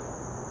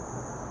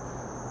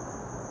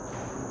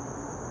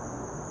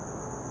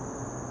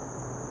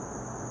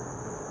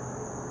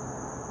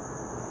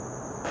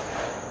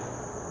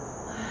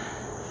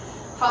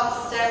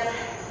 hop, step,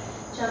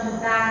 jumping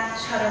back,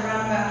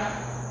 chaturanga.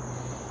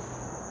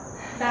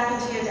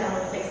 Back into your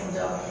downward facing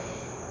dog.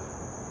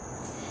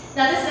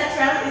 Now this next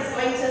round is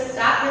going to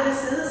start with a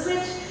scissor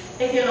switch.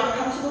 If you're not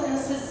comfortable in a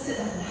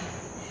scissor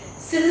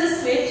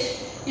switch,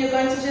 you're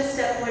going to just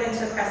step forward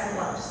into a crescent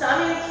lunge. So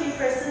I'm going to cue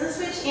for a scissor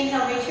switch.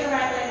 Inhale, reach your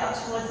right leg up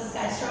towards the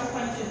sky, strong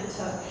point through the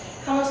toe.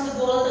 Come onto the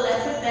ball of the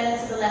left foot,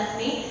 bend into the left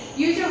knee.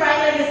 Use your right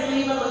leg as a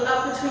lever, look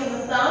up between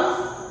the thumbs.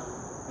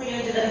 We're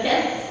going to do that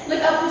again.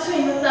 Look up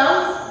between the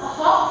thumbs,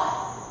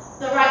 hop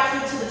the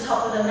right foot to the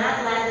top of the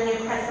mat, land in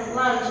your crescent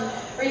lunge.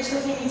 Reach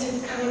the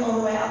fingertips coming all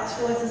the way up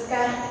towards the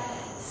sky.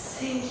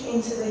 Sink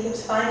into the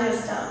hips, find your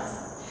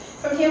stance.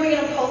 From here we're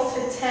going to pulse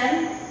for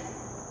 10.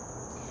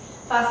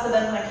 Faster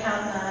than I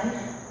count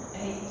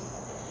 9, 8,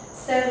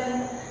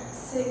 7,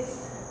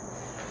 6,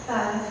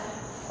 5,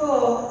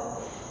 4,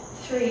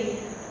 3,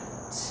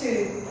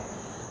 2,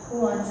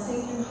 1.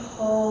 Sink and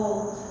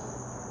hold.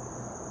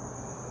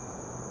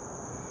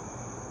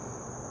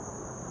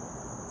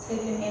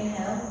 Take an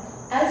inhale.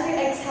 As you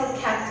exhale,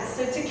 cactus.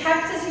 So to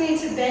cactus, you need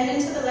to bend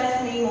into the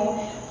left knee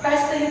more.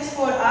 Press the hips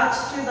forward, arch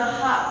through the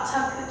heart,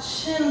 tuck the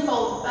chin,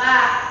 fold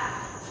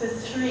back for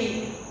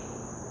 3,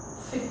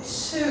 for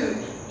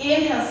 2.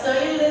 Inhale,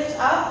 slowly lift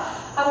up.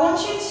 I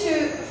want you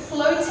to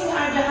floating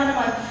Ardha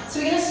Hanuman. So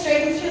we're going to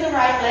straighten through the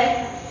right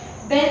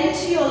leg, bend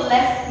into your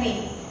left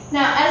knee.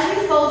 Now, as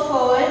you fold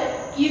forward,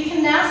 you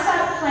can now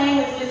start playing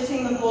with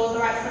lifting the ball of the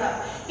right foot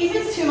up. If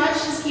it's too much,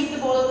 just keep the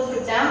ball of the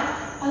foot down.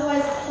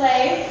 Otherwise,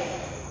 play.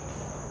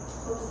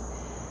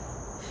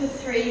 For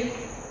 3,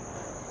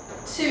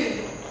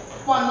 2,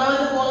 1.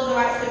 Lower the ball of the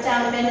right foot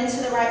down, bend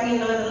into the right knee,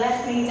 lower the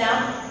left knee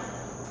down.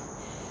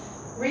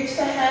 Reach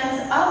the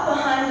hands up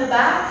behind the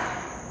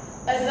back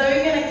as though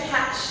you're going to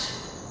catch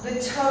the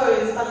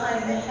toes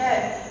behind the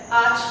head.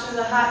 Arch through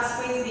the heart,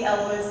 squeeze the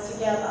elbows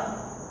together.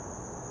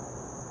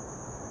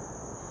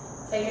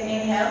 Take an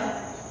inhale.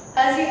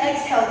 As you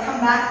exhale,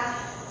 come back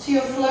to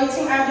your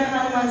floating Ardha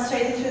Hanuman,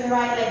 straighten through the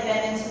right leg,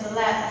 bend into the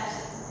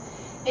left.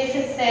 If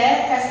it's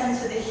there, press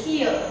onto the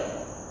heel.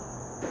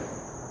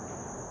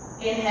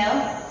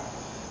 Inhale.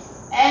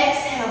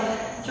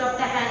 Exhale. Drop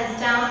the hands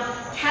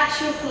down.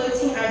 Catch your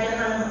floating Ardha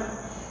Hanuman.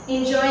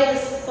 Enjoy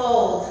this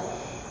fold.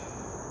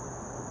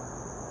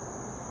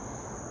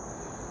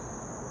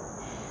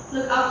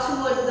 Look up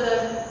towards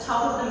the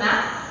top of the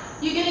mat.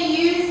 You're going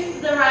to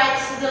use the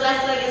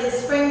left leg as a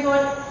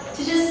springboard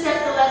to just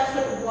step the left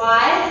foot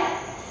wide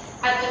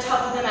at the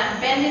top of the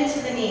mat. Bend into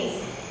the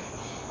knees.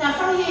 Now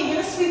from here, you're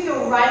going to sweep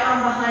your right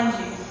arm behind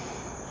you.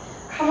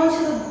 Come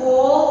onto the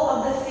ball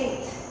of the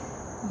feet.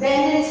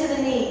 Bend into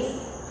the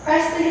knees.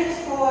 Press the hips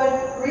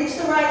forward. Reach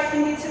the right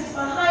fingertips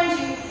behind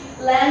you.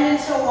 Land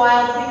into a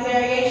wild thing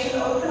variation.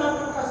 Open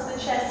up across the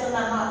chest and the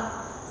heart.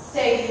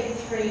 Stay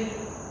for 3.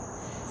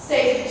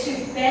 Stay for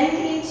 2. Bend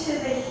into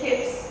the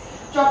hips.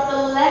 Drop the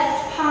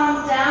left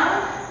palm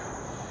down.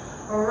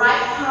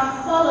 Right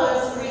palm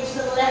follows. Reach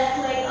the left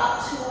leg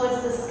up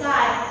towards the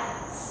sky.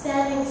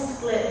 Standing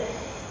split.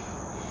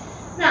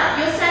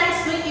 Now, your standing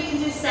split, you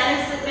can do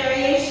standing split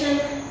variation,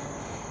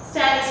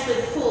 standing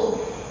split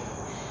full.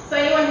 For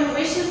anyone who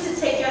wishes to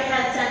take your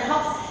handstand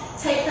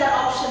hops, take that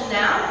option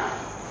now.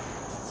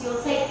 So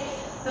you'll take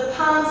the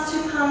palms,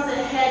 2 palms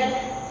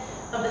ahead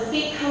of the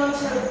feet, come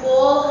onto the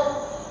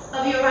ball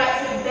of your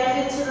right foot,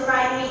 bend into the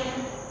right knee,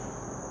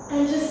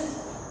 and just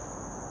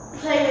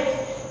play with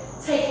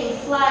taking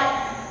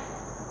flight.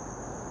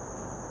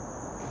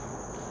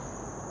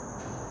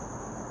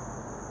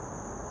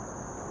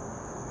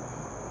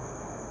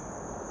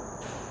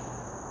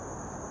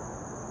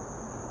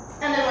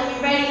 And then when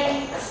you're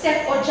ready,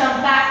 step or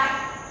jump back.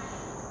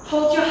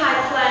 Hold your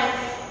high plank.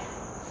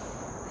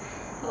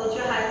 Hold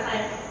your high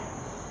plank.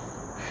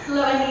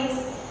 Lower knees,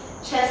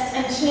 chest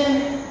and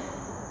chin.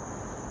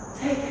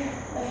 Take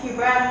a few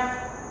breaths.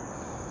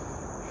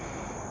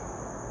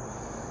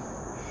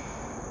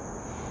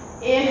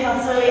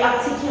 Inhale, slowly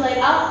articulate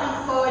up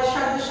and forward,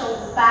 shrug the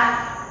shoulders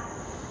back.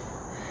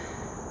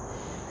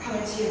 Come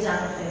into your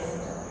downward facing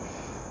dog.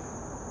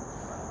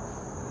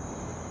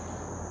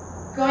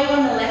 Going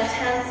on the left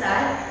hand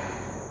side.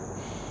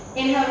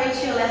 Inhale,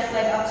 reach your left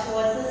leg up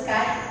towards the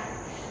sky.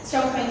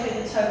 Strong point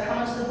through the toe. Come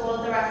onto the ball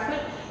of the right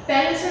foot.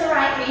 Bend into the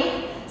right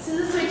knee.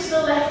 Scissor switch to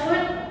the left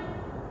foot.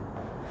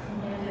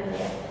 I'm going to do it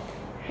again.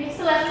 Reach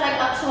the left leg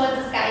up towards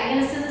the sky.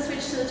 You're going to scissor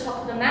switch to the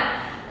top of the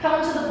mat. Come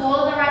onto the ball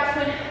of the right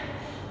foot.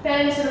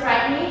 Bend into the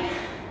right knee.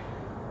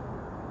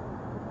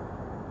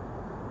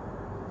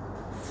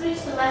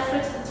 Switch the left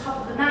foot to the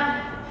top of the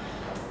mat.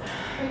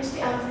 Reach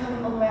the arms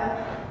coming all the way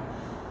up.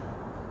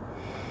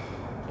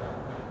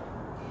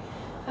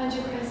 Find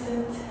your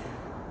crescent.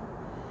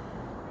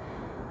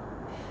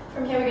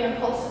 From here we're going to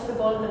pulse with the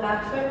ball of the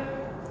back foot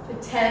for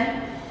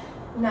 10,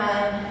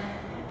 9,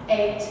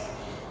 8,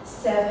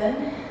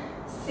 7,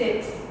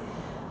 6,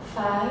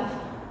 5,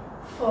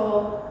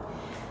 4,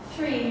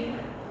 3,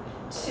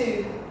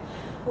 2,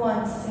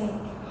 1.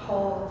 Sink,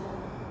 hold.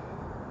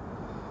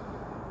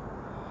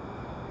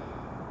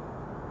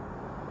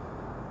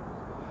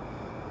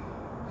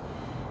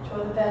 Draw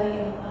the belly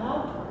in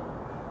up.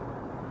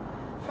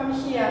 From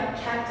here,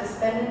 cactus,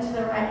 bend into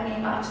the right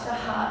knee, arch the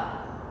heart.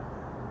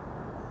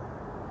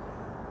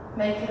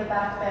 Make it a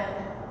back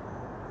bend.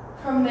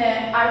 From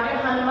there,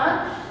 Ardha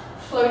Hanuman,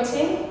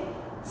 floating,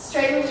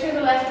 straighten through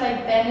the left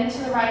leg, bend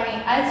into the right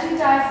knee. As you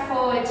dive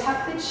forward,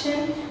 tuck the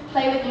chin,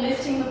 play with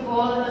lifting the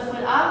ball of the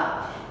foot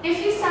up.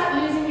 If you start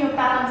losing your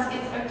balance,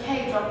 it's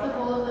okay, drop the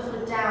ball of the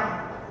foot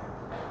down.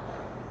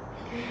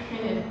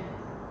 Good.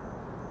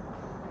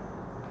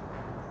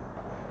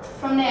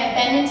 From there,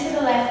 bend into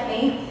the left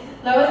knee.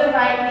 Lower the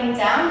right knee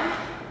down.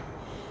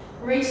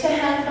 Reach the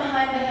hands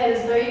behind the head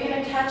as though you're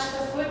going to catch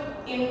the foot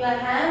in the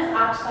hands,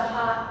 arch the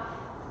heart.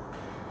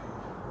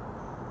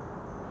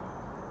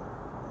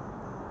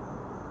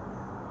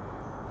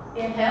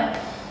 Inhale.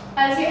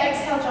 As you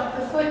exhale, drop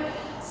the foot.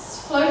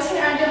 Floating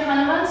Ardha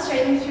Hanuman,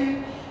 straighten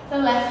through the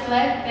left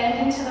leg,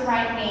 bend into the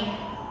right knee.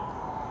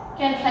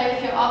 Again, play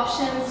with your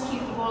options.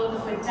 Keep the ball of the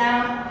foot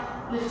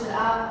down, lift it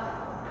up.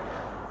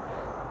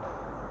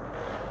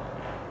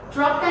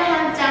 Drop the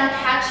hands down,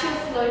 catch your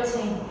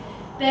floating.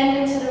 Bend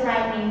into the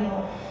right knee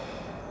more.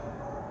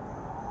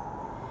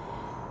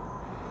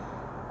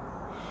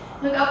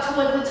 Look up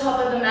towards the top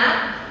of the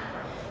mat.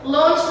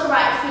 Launch the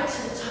right foot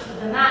to the top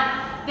of the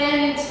mat.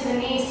 Bend into the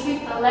knee,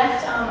 sweep the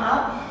left arm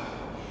up.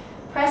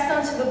 Press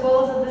onto the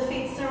balls of the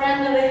feet,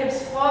 surrender the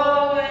hips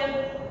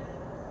forward.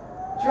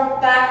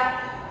 Drop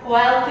back,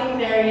 wild thing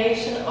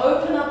variation.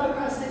 Open up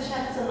across the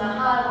chest and the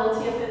heart.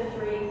 Hold here for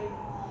 3.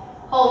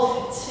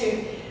 Hold for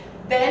 2.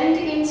 Bend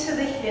into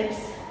the hips.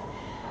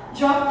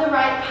 Drop the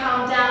right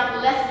palm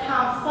down, left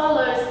palm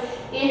follows.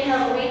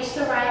 Inhale, reach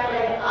the right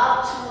leg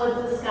up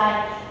towards the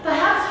sky.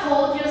 Perhaps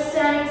hold your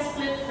standing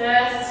split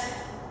first.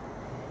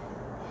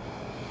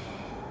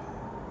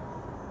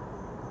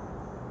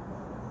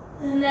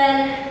 And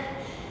then,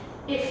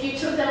 if you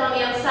took them on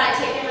the other side,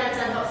 take your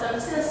hands on top. So I'm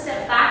just going to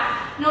step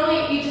back.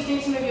 Normally, you just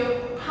need to move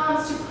your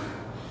palms to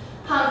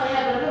palms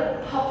ahead, but I'm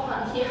going to pop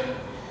one here.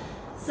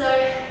 So,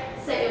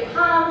 set your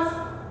palms.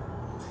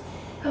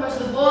 Come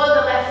onto the ball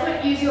of the left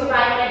foot. Use your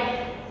right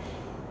leg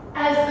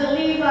as the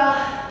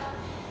lever.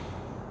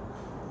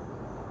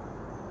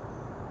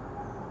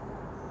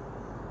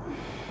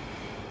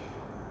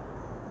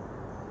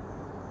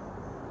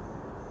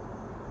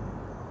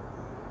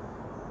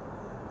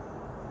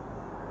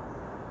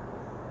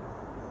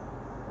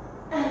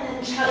 And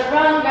then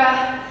chaturanga.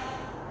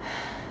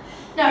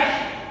 No,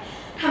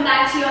 come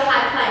back to your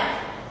high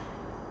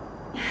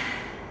plank.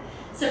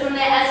 So from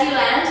there, as you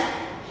land,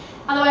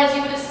 otherwise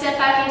you would have stepped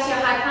back into your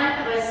high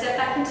plank, otherwise step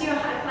back into your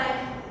high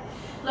plank.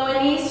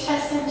 Lower knees,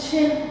 chest and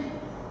chin.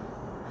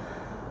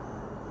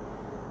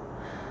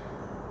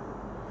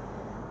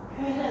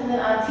 Good, and then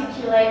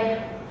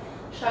articulate.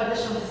 Shrug the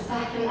shoulders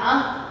back and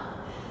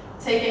up.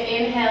 Take an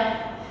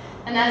inhale.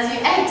 And as you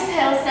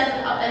exhale,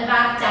 step up and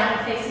back,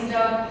 downward facing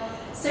dog.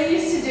 So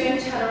used to doing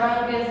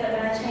chaturangas that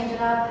when I change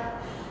it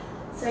up,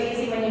 so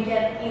easy when you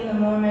get in the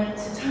moment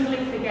to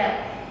totally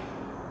forget.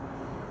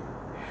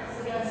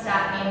 So we're going to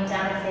start in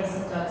downward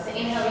facing dog. So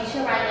inhale, reach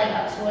your right leg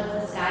up towards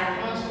the sky.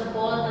 Come onto the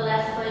ball of the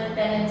left foot,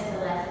 bend into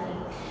the left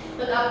knee.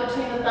 Look up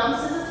between the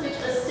thumbs to the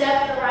switch, or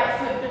step the right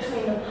foot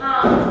between the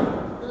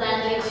palms.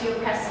 Land into your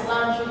crescent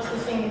lunge, reach the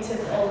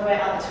fingertips all the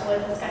way up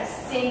towards the sky.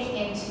 Sink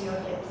into your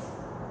hips.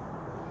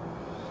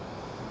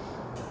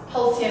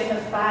 Pulse here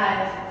for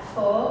 5,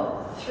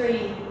 4,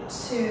 3,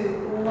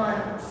 2,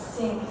 1.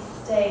 Sink,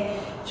 stay.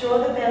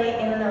 Draw the belly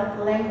in and up,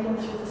 lengthen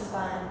through the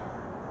spine.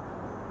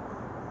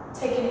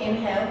 Take an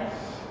inhale.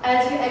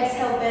 As you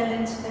exhale, bend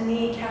into the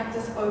knee,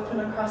 cactus open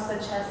across the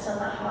chest and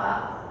the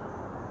heart.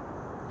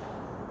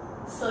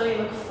 Slowly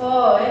look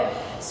forward,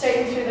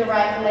 straighten through the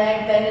right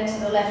leg, bend into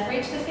the left.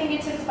 Reach the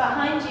fingertips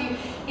behind you.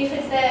 If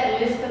it's there,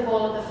 lift the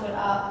ball of the foot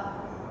up.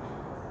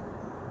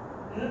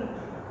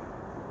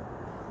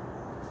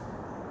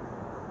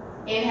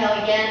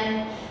 Inhale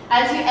again.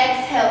 As you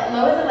exhale,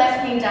 lower the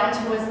left knee down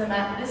towards the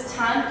mat. This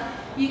time,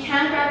 you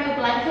can grab your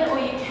blanket or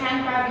you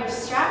can grab your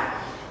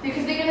strap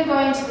because we're going to go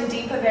into the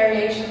deeper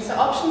variation. So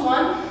option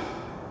 1,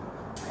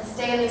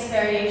 stay in this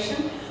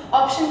variation.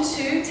 Option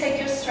 2, take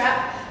your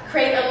strap,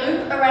 create a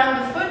loop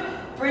around the foot,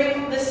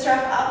 bring the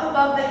strap up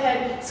above the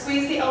head,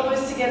 squeeze the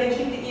elbows together,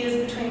 keep the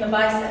ears between the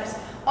biceps.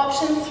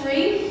 Option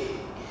 3,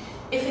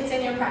 if it's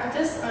in your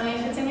practice, only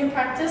if it's in your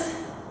practice,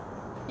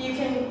 you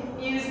can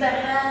use the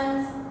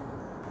hands.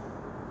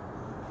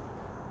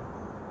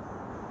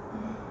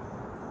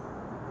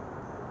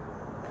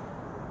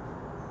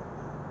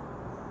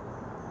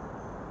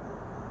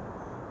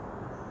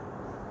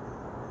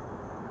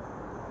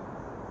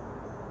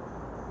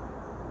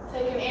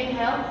 Take an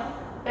inhale,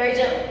 very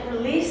gently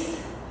release.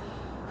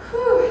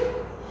 Whew.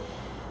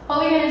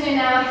 What we're going to do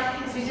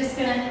now is we're just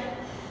going to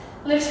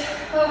lift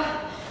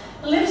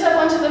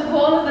up onto the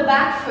ball of the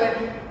back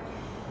foot.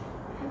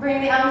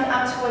 Bring the arms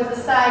out towards the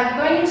side.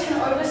 We're going into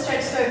an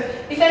overstretch, so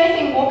if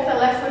anything, walk the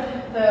left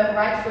foot, the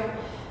right foot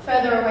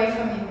further away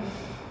from you.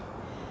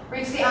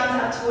 Reach the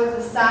arms out towards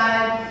the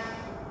side.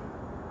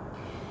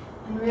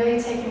 And really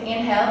take an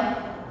inhale.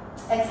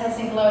 Exhale,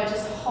 sink lower,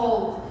 just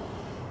hold.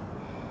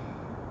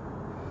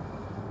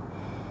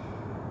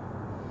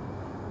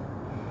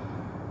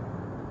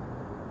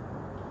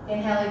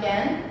 Inhale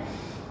again.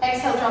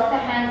 Exhale, drop the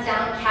hands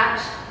down,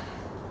 catch.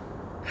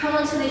 Come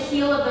onto the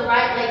heel of the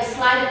right leg,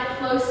 slide it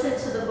closer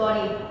to the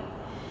body.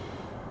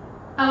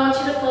 I want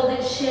you to fold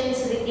the chin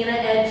to the inner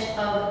edge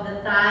of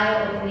the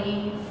thigh or the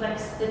knee,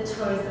 flex the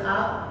toes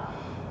up.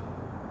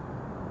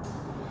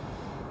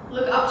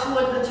 Look up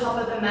towards the top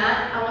of the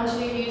mat. I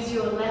want you to use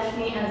your left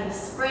knee as a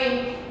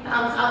spring.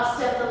 Arms up,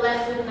 step the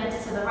left foot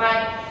next to the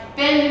right.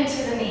 Bend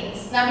into the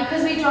knees. Now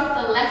because we dropped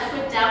the left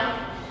foot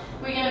down,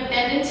 we're going to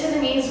bend into the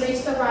knees,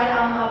 reach the right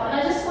arm up. And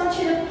I just want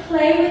you to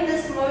play with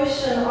this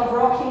motion of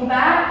rocking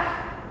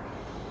back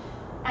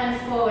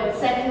and forward.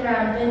 Second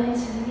round, bend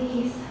into the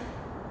knees.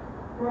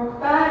 Rock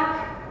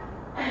back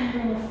and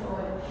bring it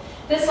forward.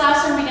 This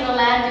last one, we're going to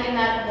land in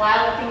that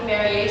wild thing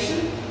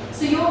variation.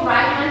 So your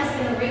right hand is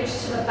going to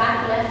reach to the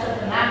back left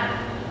of the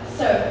mat.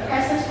 So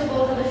press into the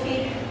balls of the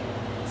feet.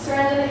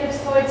 Surrender the hips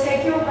forward.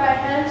 Take your right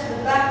hand to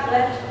the back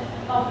left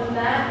of the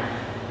mat.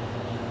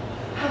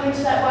 Come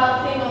into that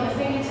wild thing on the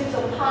fingertips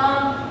or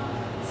palm.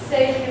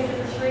 Stay here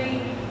for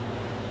 3,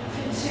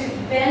 for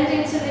 2. Bend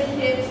into the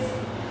hips.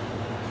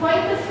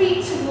 Point the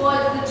feet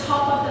towards the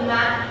top of the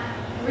mat.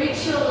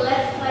 Reach your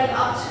left leg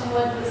up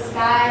towards the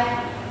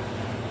sky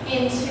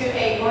into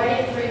a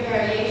warrior 3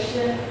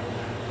 variation.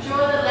 Draw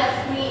the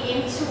left knee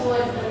in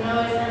towards the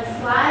nose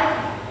and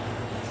slide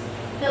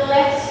the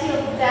left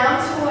heel down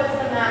towards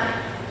the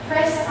mat.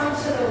 Press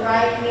onto the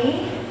right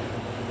knee.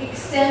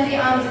 Extend the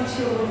arms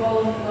into a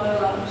revolving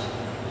low lunge.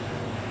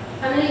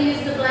 I'm going to use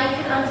the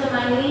blanket under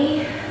my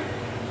knee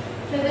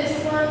for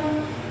this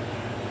one.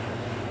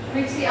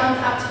 Reach the arms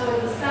up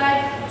towards the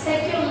side.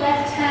 Take your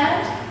left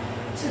hand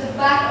to the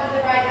back of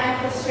the right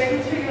ankle.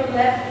 Straighten through your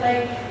left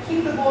leg.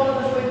 Keep the ball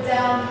of the foot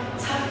down.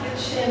 Tuck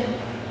the chin.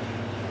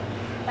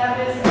 That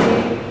is a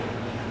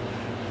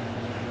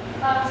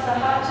up to the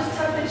heart. Just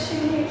tuck the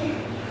chin here. Keep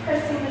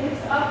pressing the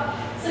hips up.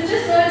 So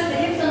just notice the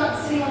hips are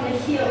not sitting on the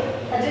heel.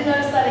 I did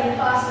notice that in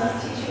class when I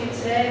was teaching it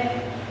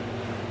today.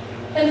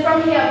 And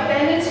from here,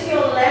 bend into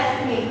your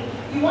left knee.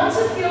 You want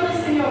to feel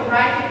this in your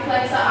right hip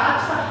flexor,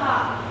 arch the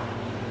heart.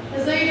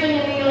 As though you're doing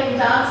a kneeling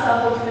dance.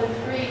 I'll hold for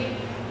 3,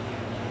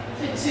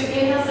 for 2.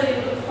 Inhale, so you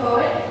look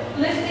forward.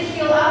 Lift the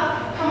heel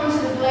up, come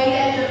onto the blade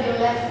edge of your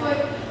left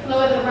foot,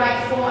 lower the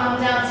right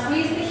forearm down,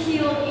 squeeze the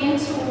heel in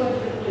towards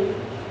the glute.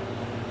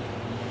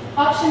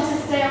 Option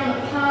to stay on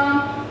the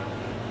palm.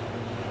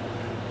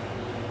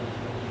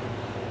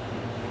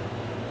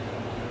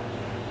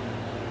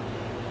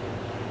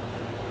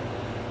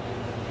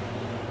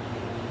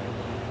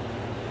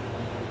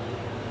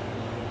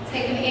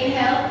 Take an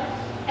inhale,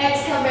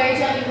 exhale, very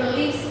gently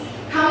release.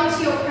 Come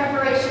into your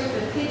preparation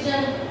for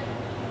pigeon.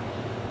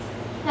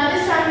 Now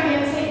this time we're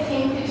going to take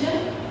king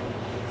pigeon.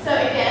 So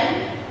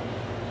again,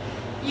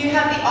 you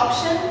have the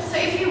option. So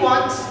if you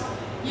want,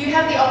 you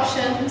have the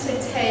option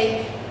to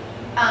take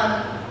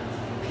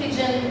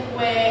pigeon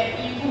where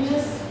you can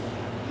just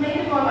make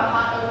it more of a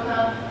heart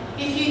opener.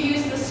 If you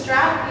use the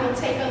strap, you'll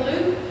take a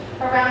loop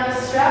around the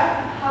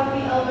strap, hug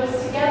the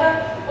elbows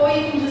together, or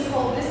you can just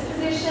hold this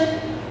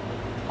position.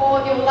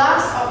 Or your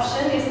last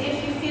option is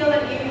if you feel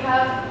that you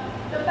have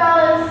the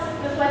balance,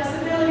 the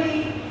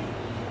flexibility.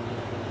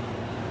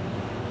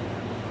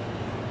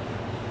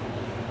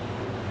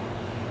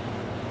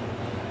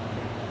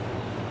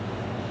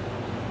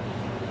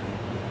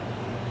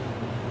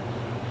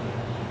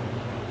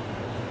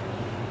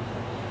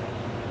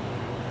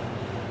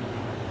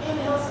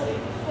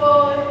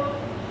 forward.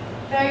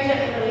 Very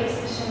gently release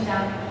the shin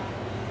down.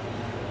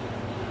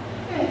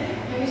 Good.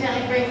 Very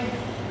gently bring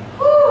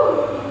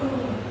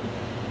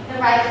the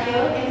right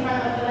heel in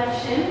front of the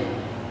left shin.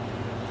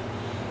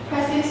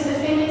 Press into the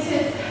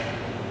fingertips.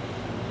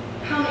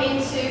 Come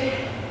into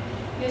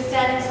your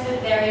standing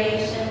split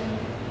variation.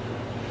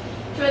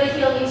 Draw the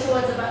heel in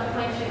towards the butt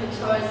point through the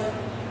toes.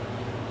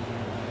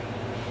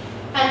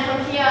 And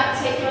from here,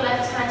 take your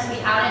left hand to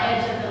the outer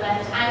edge of the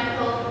left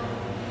ankle.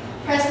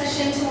 Press the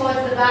shin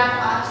towards the back,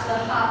 arch the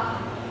heart.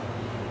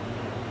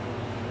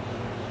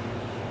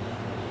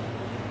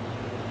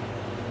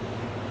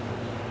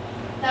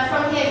 Now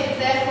from here, if it's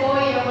there for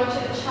you, I want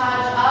you to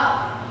charge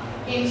up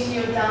into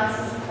your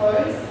dancer's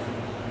pose.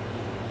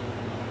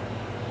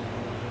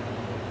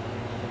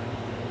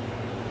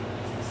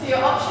 So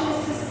your option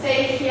is to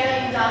stay here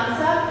in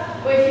dancer,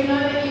 or if you know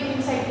that you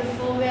can take the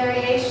full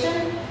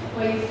variation,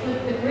 where you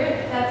flip the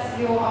grip, that's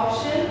your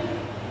option.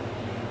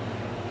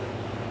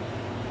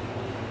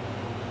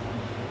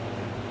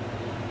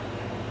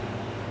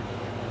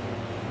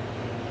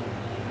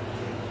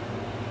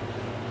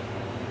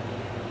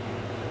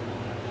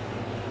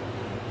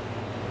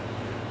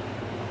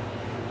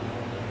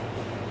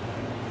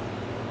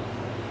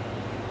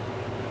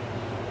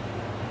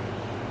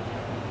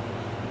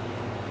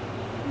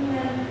 And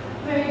then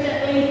very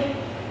gently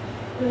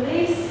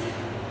release.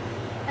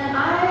 And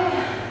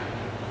I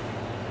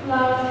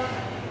love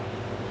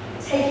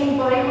taking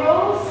body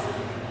rolls.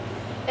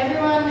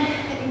 Everyone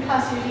in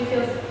class usually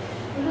feels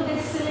a little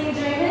bit silly doing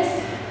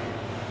this,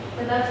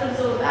 but that's what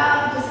it's all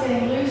about, just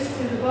getting loose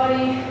through the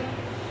body.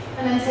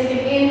 And then take an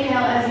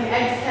inhale as you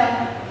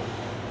exhale,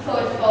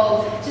 forward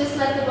fold. Just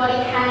let the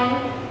body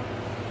hang,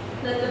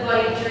 let the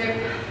body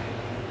droop.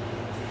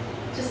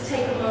 Just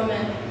take a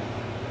moment.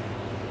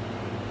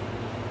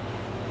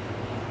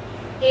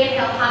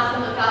 Inhale, half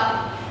and look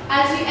up.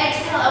 As you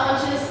exhale, I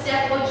want you to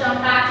step or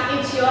jump back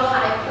into your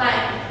high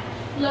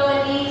plank.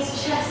 Lower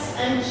knees, chest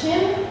and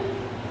chin.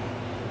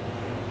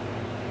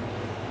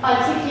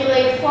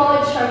 Articulate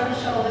forward, stroke the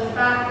shoulders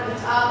back,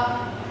 lift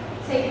up.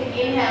 Take an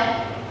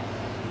inhale.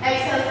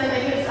 Exhale, send the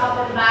hips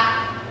up and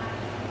back.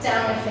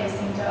 Downward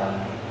facing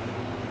dog.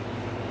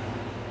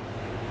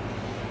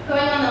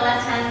 Going on the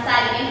left hand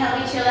side,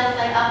 inhale, reach your left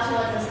leg up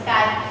towards the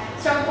sky.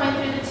 Strong point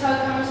through the toe,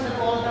 come onto the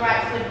ball of the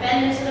right foot,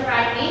 bend into the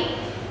right knee.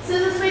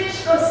 Scissor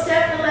switch or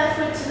step the left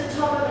foot to the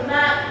top of the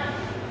mat.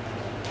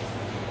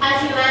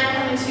 As you land,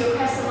 come into your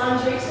crescent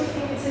lunge, reach the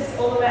fingertips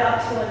all the way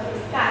up towards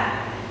the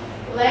sky.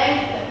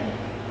 Lengthen.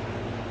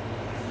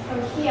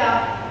 From here,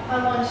 I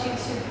want you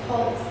to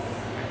pulse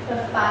for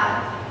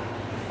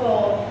 5,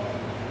 4,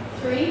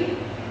 3,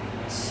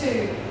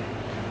 2,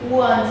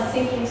 1.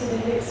 Sink into the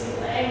hips,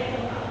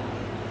 lengthen up.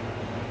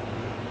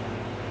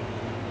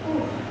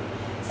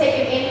 Take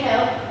an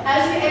inhale.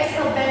 As you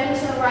exhale, bend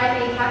into the right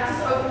knee,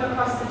 cactus open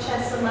across the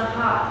chest and the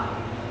heart.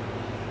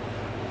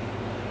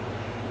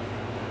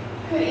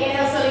 Good,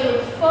 inhale, slowly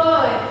look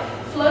forward.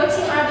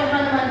 Floating Ardha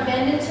Hanuman,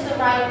 bend into the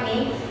right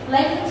knee,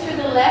 lengthen through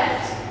the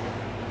left.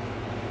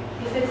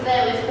 If it's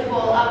there, lift the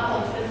ball up,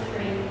 hold for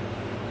 3.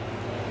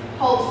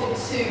 Hold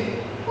for 2.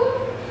 Whoop.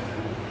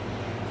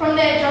 From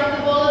there, drop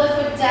the ball of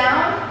the foot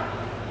down.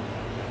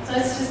 So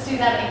let's just do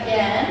that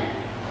again.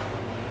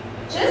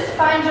 Just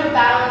find your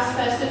balance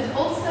first, and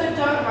also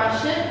don't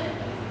rush it.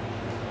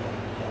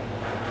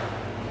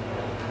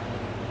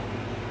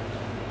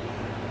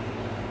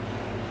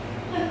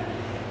 Good.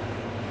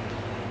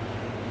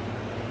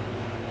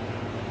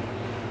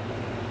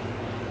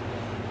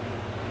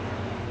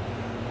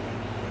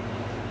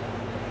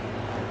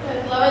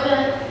 Lower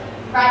the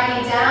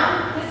right knee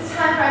down. This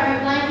time, grab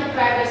your blanket,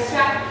 grab your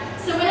strap.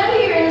 So whenever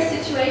you're in a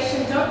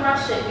situation, don't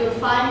rush it. You'll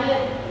find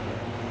it.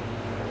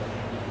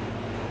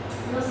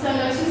 Also,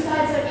 no two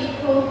sides are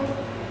equal.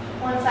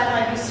 One side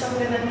might be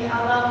stronger than the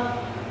other.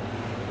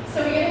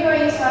 So we're going to go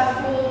into our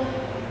full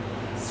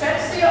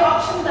stretch. So your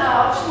options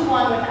are option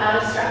 1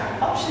 without a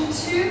strap. Option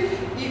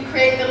 2, you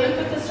create the loop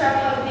with the strap,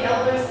 have the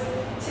elbows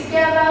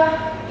together,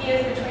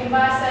 ears between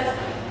biceps.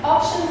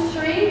 Option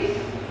 3,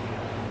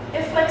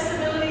 if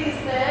flexibility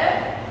is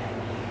there,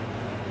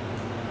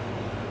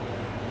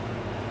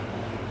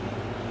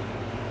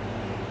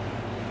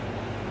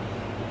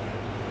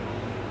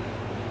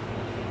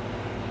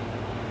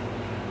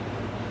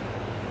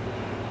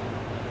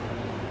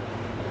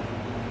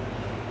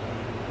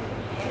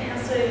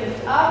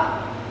 lift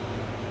up.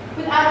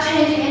 Without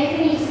changing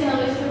anything, you're just going to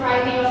lift the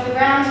right knee off the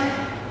ground.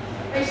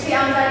 Reach the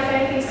arms out. If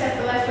anything, step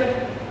the left foot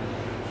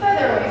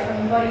further away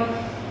from the body.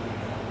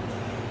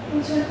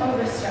 Into an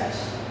overstretch.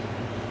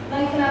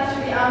 Lengthen out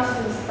through the arms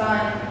to the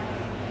spine.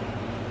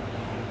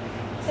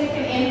 Take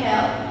an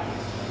inhale.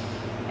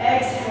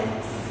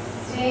 Exhale.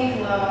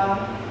 Sink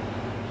lower.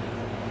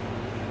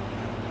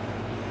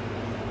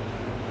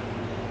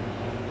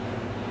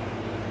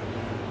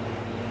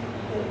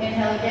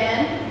 Inhale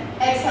again.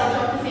 Exhale,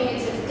 drop the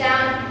fingertips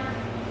down.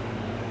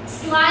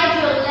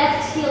 Slide your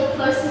left heel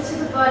closer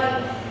to the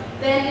body.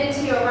 Bend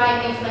into your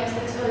right knee, flex the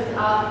toes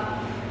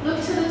up.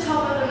 Look to the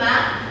top of the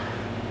mat.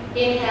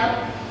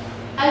 Inhale.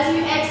 As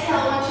you exhale,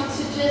 I want you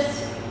to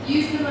just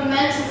Use the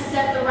momentum,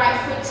 step the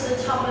right foot to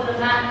the top of the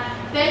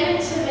mat. Bend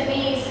into the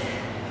knees.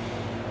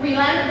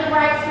 Reland with the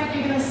right foot,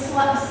 you're going to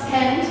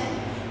send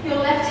your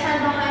left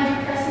hand behind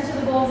you, press into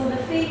the balls of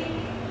the feet,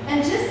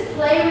 and just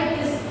play with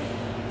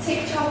this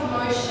tick-tock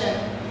motion.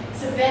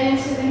 So bend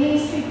into the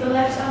knees, sweep the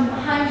left arm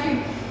behind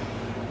you,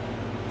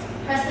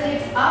 press the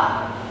hips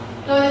up,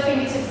 lower the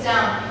fingertips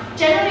down.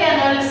 Generally,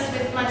 I noticed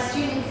with my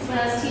students when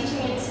I was teaching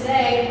it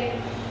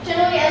today,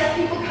 generally as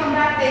people come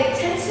back, they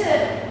tend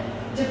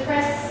to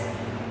depress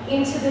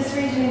into this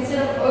region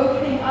instead of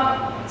opening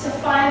up to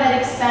find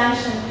that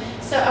expansion.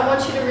 So I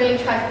want you to really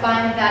try to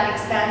find that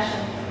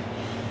expansion.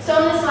 So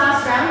on this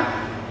last round,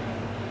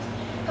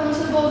 come to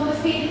the balls of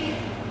the feet,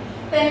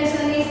 bend into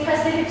the knees,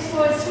 press the hips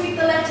forward, sweep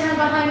the left hand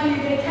behind you,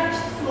 you're going to catch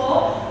the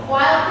floor,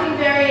 wild thing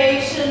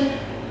variation,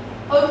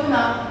 open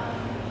up.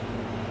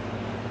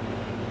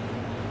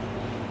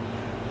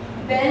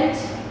 Bend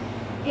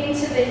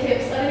into the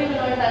hips. I don't even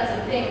know if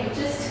that's a thing, but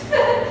just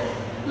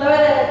lower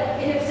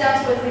the hips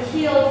down towards the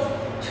heels.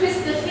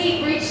 Twist the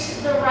feet,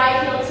 reach the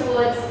right heel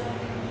towards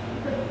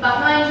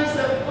behind you,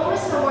 so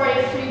almost a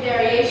warrior three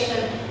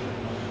variation.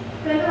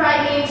 Bend the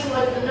right knee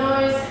towards the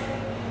nose.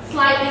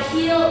 Slide the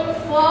heel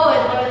forward,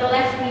 lower the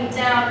left knee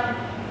down.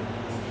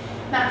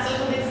 Mat's a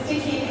little bit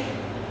sticky.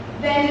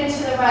 Bend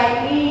into the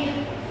right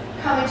knee.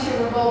 Come into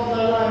your revolved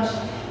low lunge.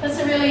 That's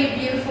a really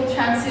beautiful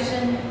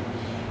transition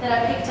that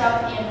I picked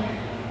up in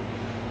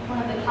one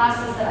of the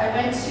classes that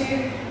I went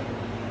to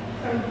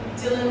from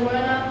Dylan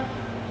Werner.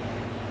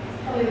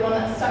 It's probably the one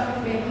that stuck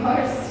with me the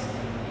most.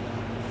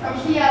 From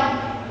here,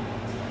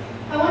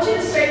 I want you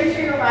to straighten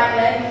through your right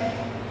leg.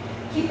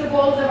 Keep the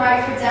ball of the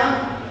right foot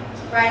down.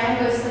 Right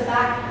hand goes to the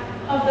back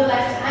of the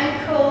left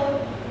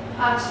ankle.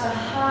 Arch the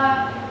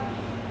heart.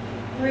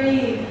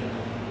 Breathe.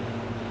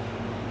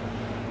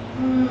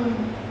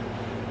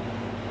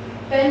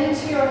 Bend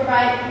into your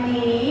right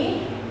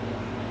knee.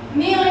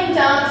 Kneeling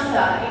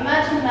dancer.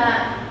 Imagine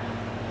that.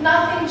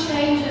 Nothing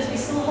changes. We're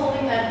still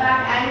holding that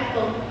back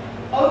ankle.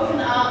 Open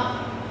up.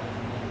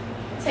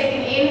 Take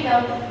an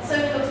inhale. So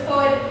look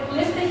forward.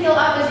 Lift the heel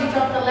up as you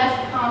drop the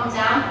left palm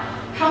down.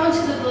 Come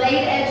into the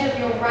blade edge of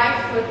your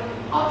right foot.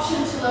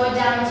 Option to lower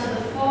down into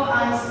the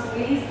forearm.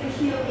 Squeeze the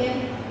heel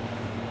in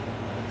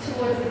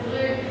towards the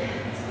glute.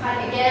 It's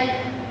quite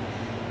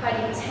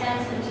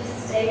intense, and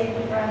just stay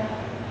with the breath.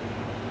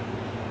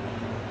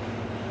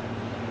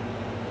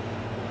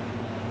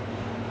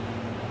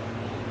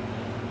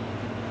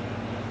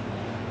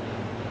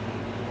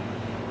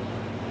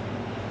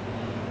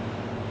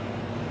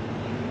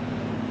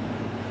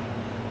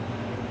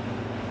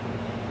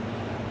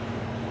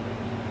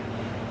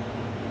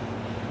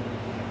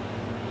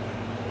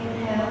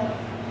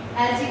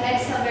 As you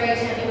exhale, very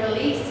gently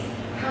release.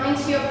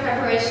 Coming to your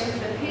preparation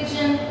for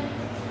pigeon.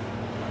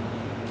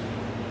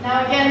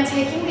 Now again,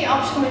 taking the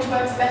option which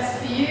works best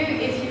for you.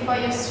 If you've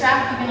got your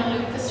strap, you're going to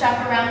loop the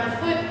strap around the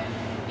foot.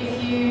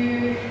 If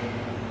you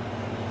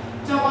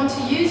don't want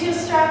to use your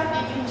strap,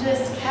 you can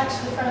just catch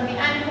the front of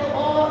the ankle.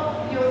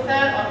 Or your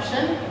third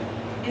option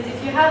is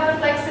if you have the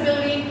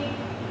flexibility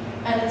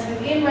and it's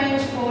within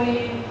range for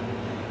you,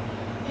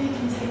 you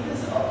can take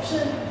this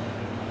option.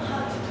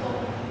 Hard to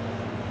talk.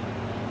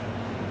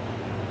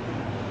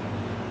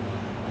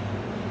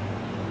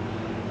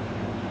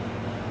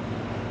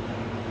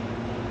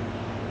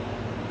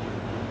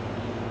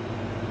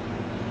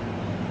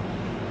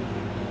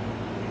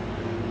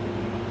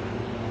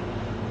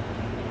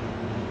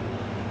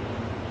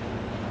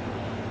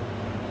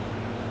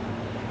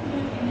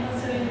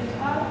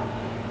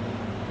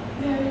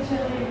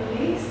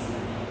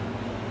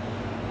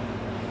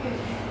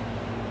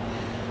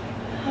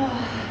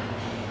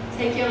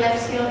 Take your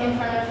left heel in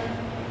front of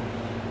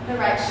the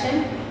right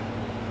shin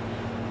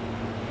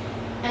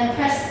and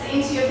press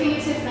into your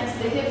fingertips next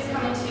to the hips.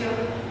 Come into your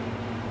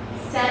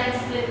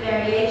standing split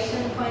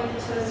variation. Point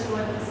the toes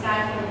towards the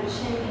sky, fold the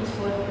chin in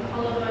towards the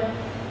collarbone.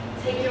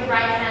 Take your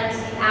right hand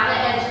to the outer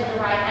edge of the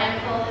right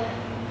ankle.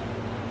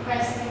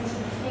 Press into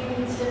the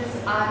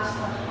fingertips, arch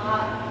the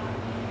heart.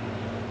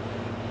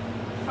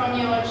 From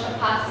your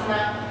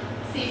Shavasana,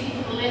 see if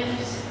you can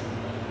lift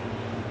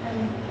and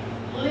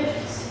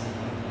lift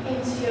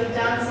into your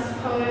dancer's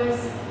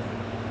pose.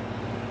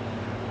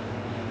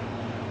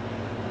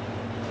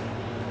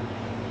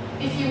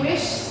 If you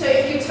wish, so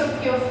if you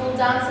took your full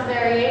dancer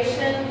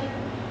variation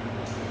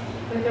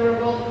with a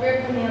revolved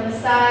grip on the other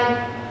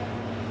side,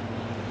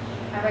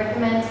 I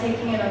recommend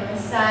taking it on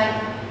this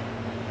side.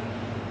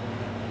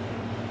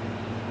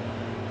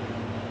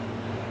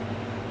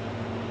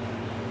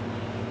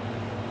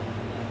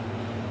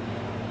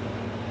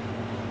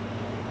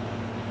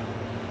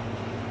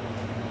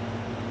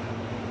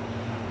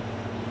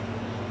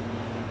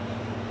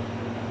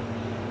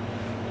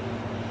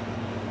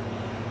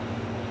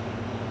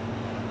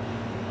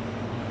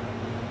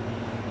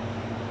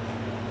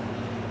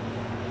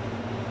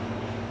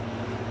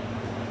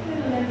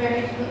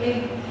 Very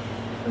gently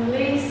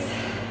release,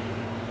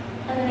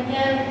 and then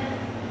again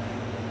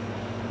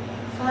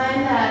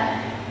find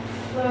that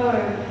flow,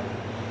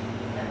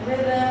 that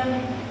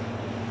rhythm.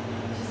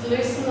 Just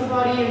loosen the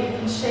body, or you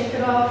can shake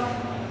it off.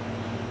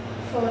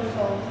 Forward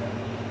fold.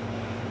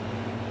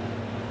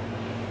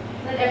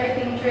 Let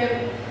everything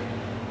drip.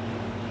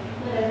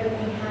 Let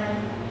everything hang.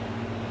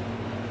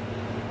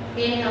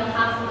 Inhale,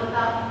 half look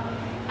up.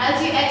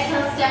 As you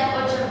exhale, step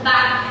onto your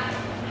back,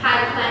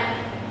 high plank.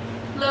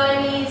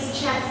 Lower knees,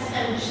 chest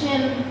and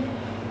chin.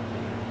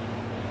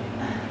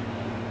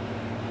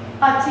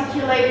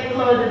 Articulate,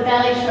 lower the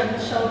belly, shrug the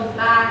shoulders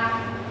back.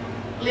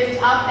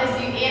 Lift up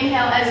as you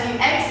inhale, as you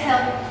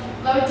exhale,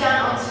 lower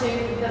down onto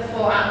the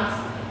forearms.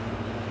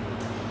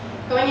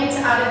 Going into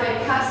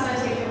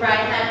Natarajasana, take your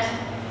right hand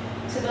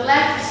to the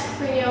left,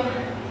 bring your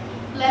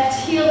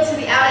left heel to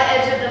the outer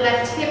edge of the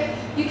left hip.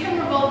 You can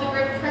revolve the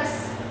grip,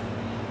 press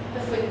the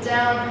foot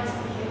down, press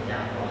the hip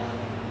down.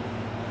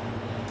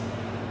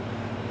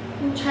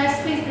 And try to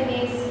squeeze the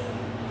knees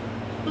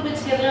a little bit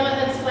together, don't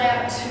let them splay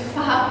out too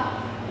far.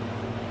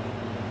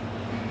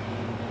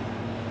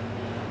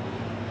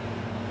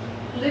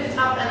 Lift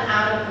up and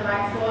out of the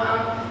right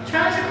forearm.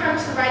 Try not to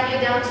crunch the right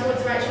ear down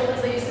towards the right shoulder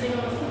as though you're sitting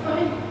on the floor.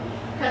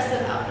 Press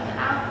it up and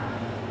out.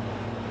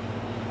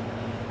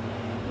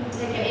 And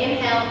take an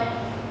inhale.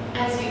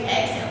 As you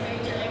exhale, very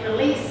gently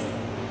release.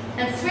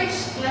 And switch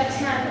left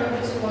hand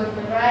over towards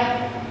the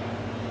right.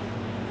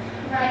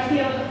 Right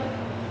heel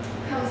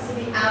comes to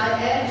the outer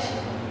edge.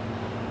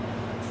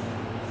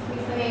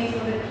 Squeeze the knees a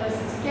little bit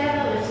closer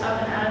together. Lift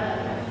up and out of that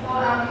left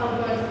forearm.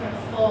 Collarbone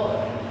comes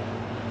forward.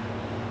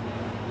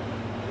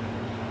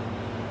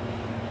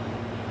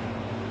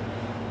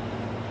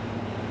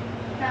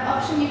 Now,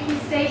 option, you can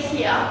stay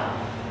here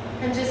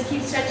and just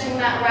keep stretching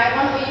that right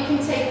one, or you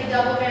can take the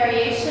double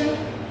variation.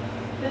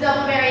 The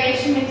double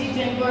variation means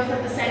you're doing both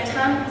at the same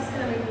time. I'm just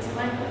going to move this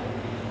blanket.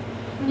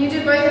 When you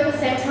do both at the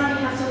same time,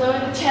 you have to lower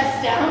the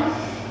chest down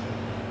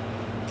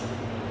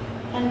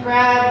and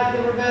grab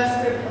the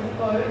reverse grip of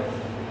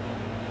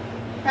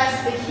both.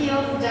 Press the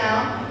heels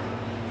down.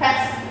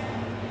 Press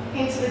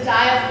into the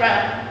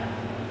diaphragm.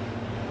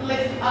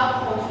 Lift up,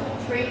 hold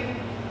for 3,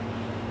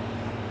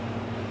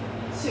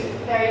 2,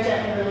 very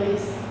gently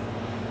release.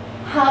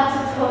 Hard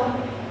to talk.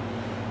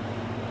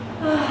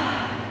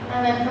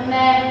 And then from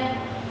there,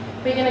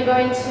 we're going to go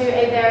into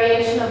a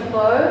variation of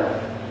bow.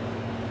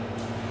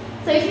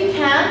 So if you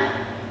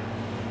can,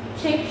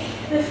 kick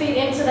the feet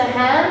into the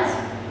hands.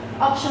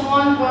 Option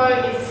 1, bow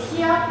is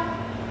here.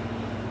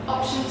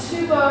 Option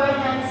 2, bow,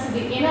 hands to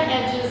the inner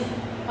edges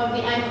of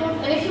the ankles.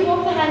 And if you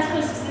walk the hands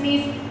close to the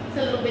knees, it's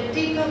a little bit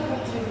deeper, come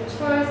through the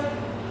toes,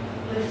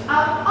 lift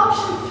up.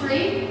 Option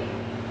 3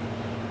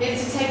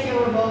 is to take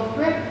your revolved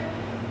grip,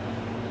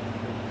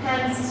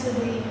 hands to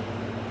the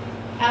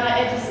outer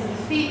edges of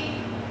the feet,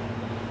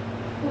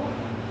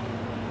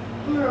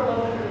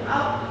 revolve the grip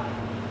up,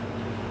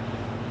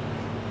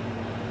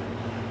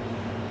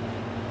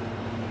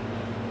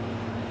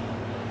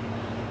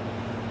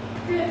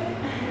 good,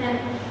 and then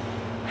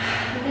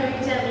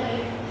very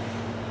gently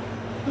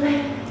let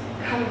it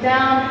come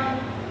down,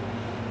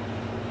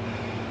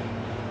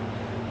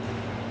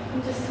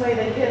 and just sway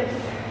the hips.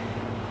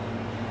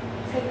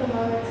 Take a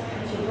moment to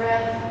catch your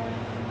breath.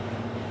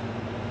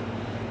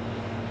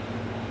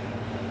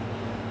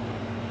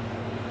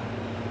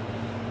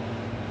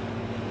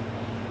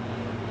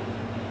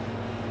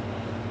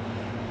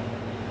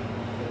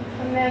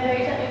 From there, very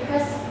gently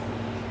press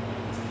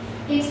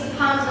into the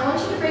palms. And I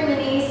want you to bring the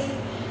knees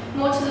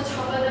more to the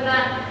top of the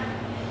mat.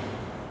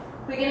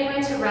 We're going to go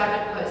into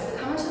rabbit pose. So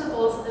come onto the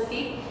balls of the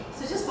feet.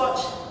 So just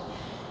watch.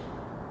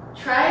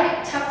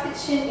 Try tuck the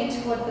chin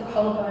in towards the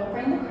collarbone.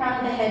 Bring the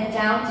crown of the head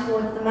down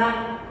towards the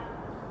mat.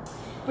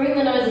 Bring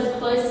the nose as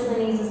close to the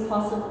knees as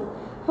possible.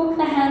 Hook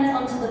the hands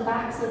onto the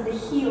backs of the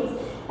heels.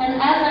 And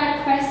as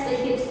I press the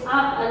hips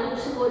up, I look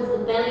towards the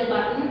belly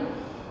button.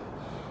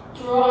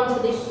 Draw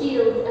onto the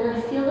heels, and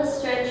I feel the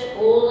stretch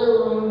all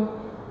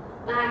along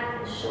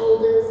back, the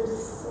shoulders,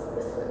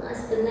 so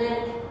nice, the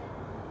neck.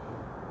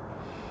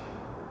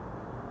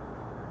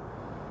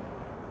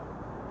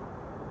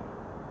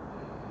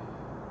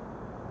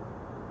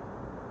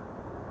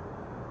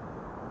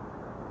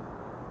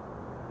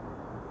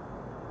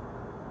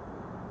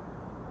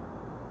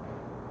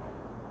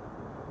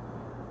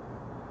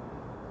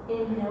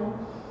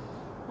 Inhale.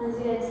 As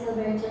you exhale,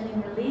 very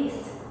gently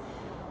release.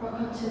 Rock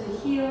onto the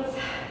heels.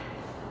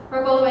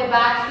 Rock all the way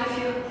back. If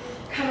you're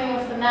coming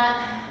off the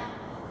mat,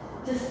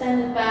 just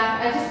send it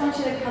back. I just want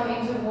you to come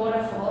into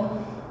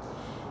waterfall.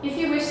 If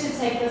you wish to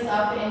take this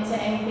up into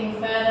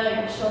anything further,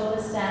 your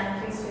shoulders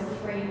stand, please feel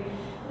free.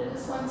 But I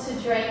just want to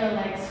drain the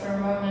legs for a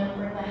moment.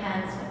 Bring the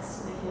hands next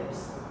to the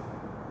hips.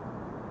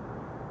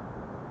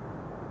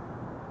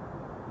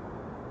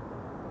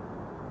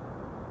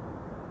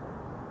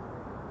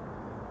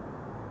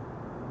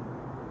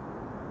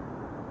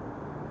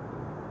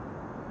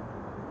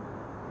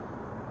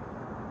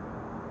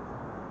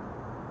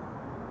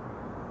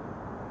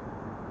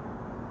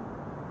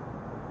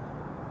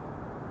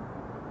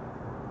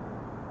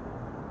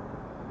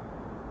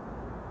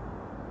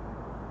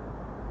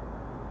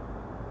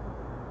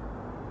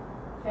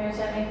 Very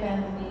gently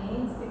bend the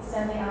knees,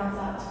 extend the arms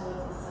out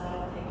towards the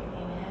side, take an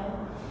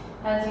inhale.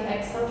 As you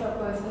exhale, drop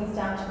both knees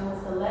down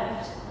towards the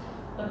left.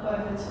 Look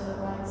over to the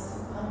right,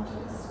 supine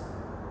twist.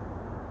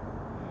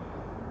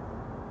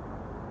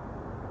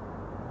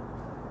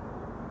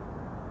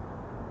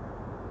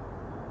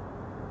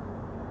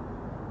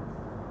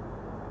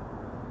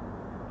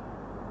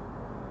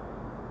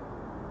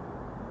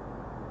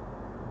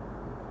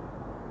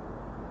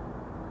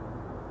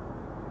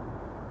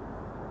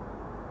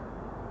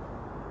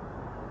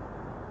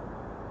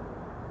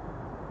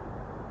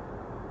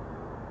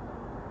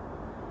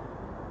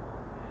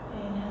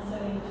 Inhale,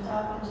 slowly lift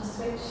up and just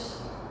switch.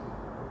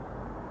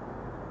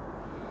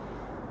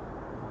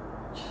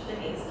 Drop the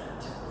knees down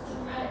towards the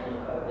right,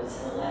 look over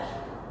to the left.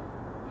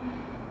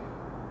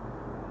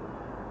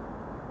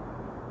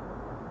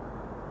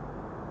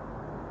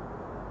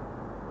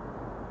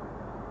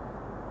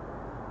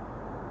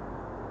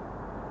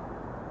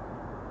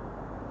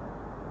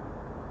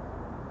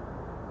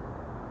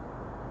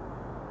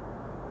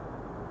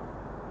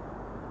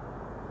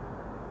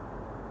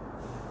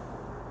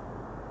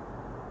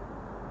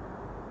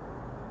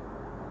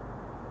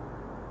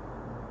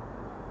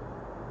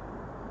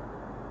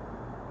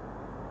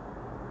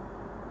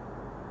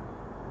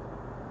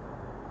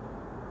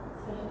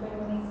 Bring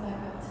the knees back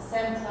up to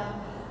center.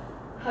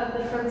 Hug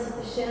the fronts of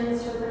the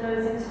shins, draw the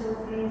nose in towards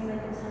the knees,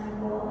 make a tiny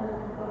ball, and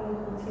the body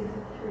will 2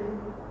 for 3.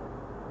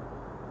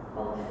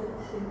 Hold for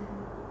 2.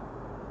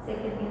 Take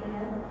an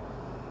inhale.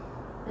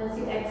 As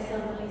you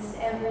exhale, release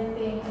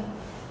everything.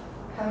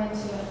 Come into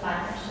your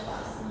final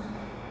shavasana.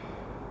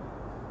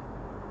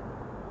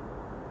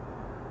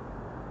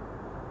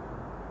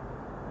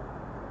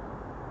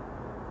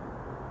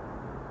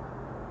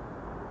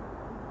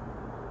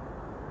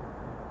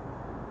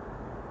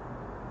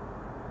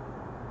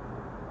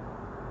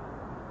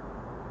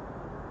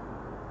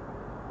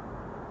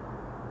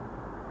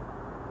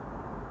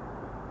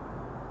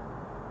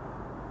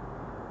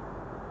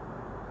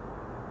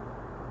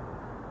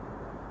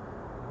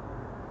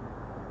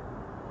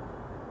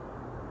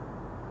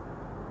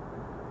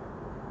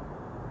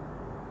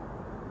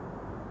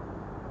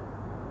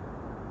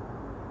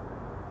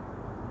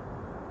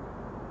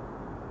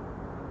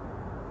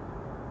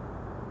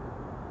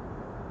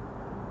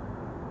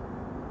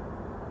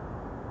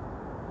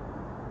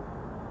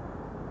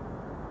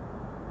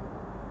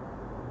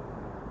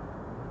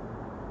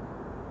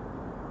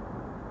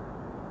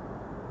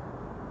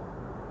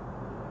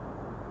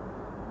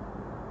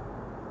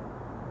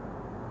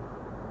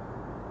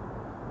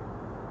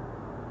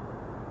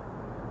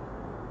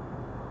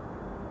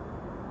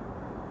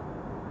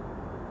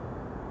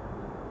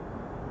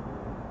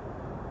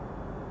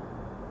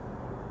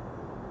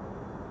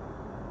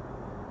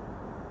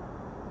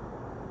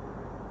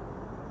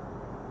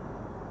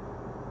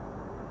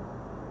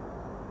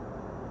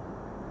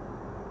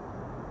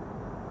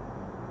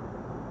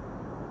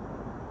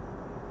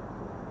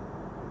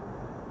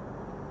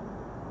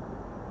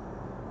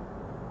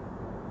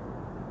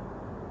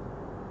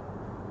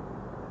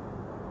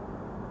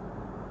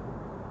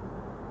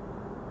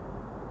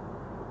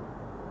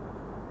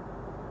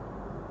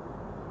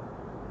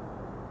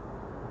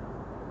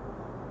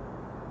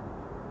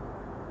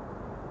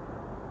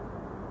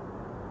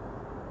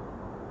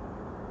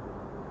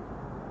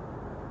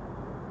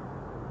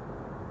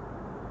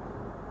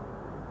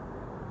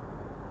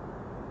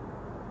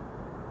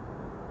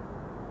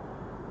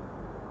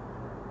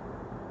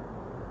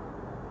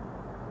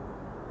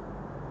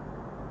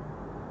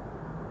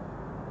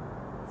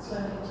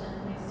 Slowly,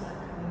 gently start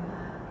coming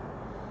back.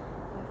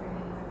 We're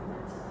bringing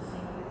movement to the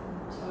fingers and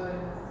the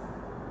toes.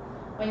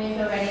 When you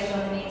feel ready, draw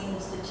the knees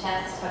into the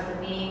chest, hug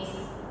the knees.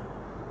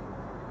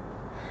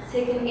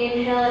 Take an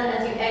inhale, and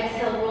as you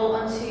exhale, roll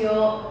onto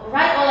your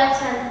right or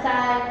left hand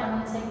side. I'm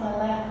going to take my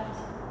left.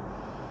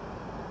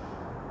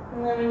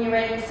 And then when you're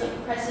ready, sort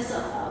of press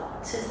yourself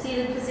up to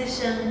seated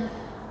position.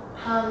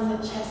 Palms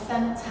at chest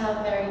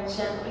center, very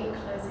gently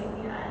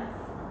closing the eyes.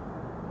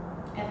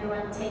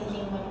 Everyone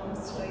taking one more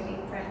slow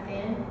deep breath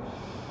in.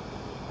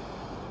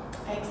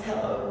 Exhale,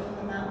 open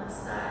the mouth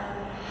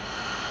side.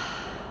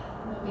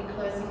 We'll be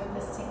closing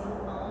with a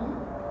single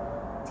Om.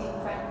 Deep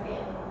breath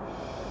in.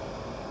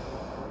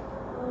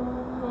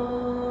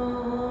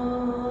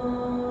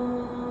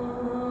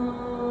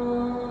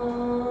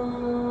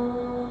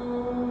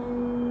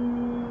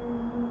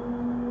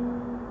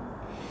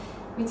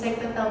 We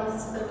take the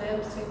thumbs to the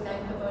lips, we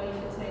thank the body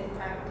for today's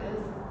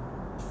practice.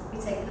 We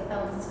take the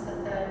thumbs to the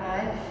third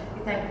eye,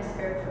 we thank the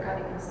Spirit for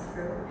guiding us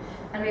through.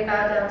 And we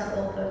bow down to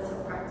all those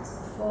who practice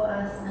before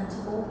us and to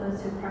all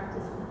those who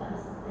practice with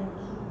us. Thank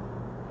you.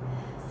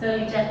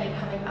 Slowly, gently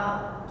coming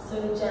up,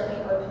 slowly,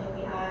 gently opening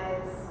the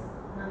eyes.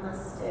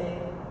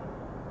 Namaste.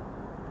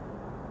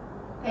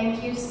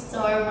 Thank you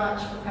so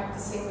much for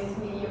practicing with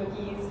me,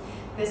 yogis.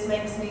 This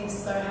makes me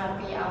so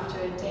happy after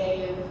a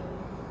day of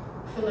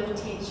full of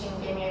teaching,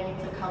 being able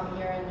to come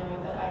here and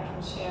know that I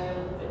can share a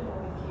little bit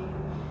more with you.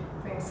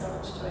 Brings so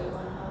much joy to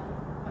my heart.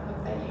 I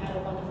hope that you had a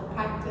wonderful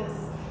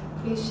practice.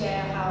 Please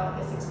share how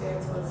this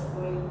experience was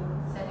for you.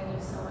 Sending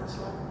you so much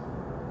love.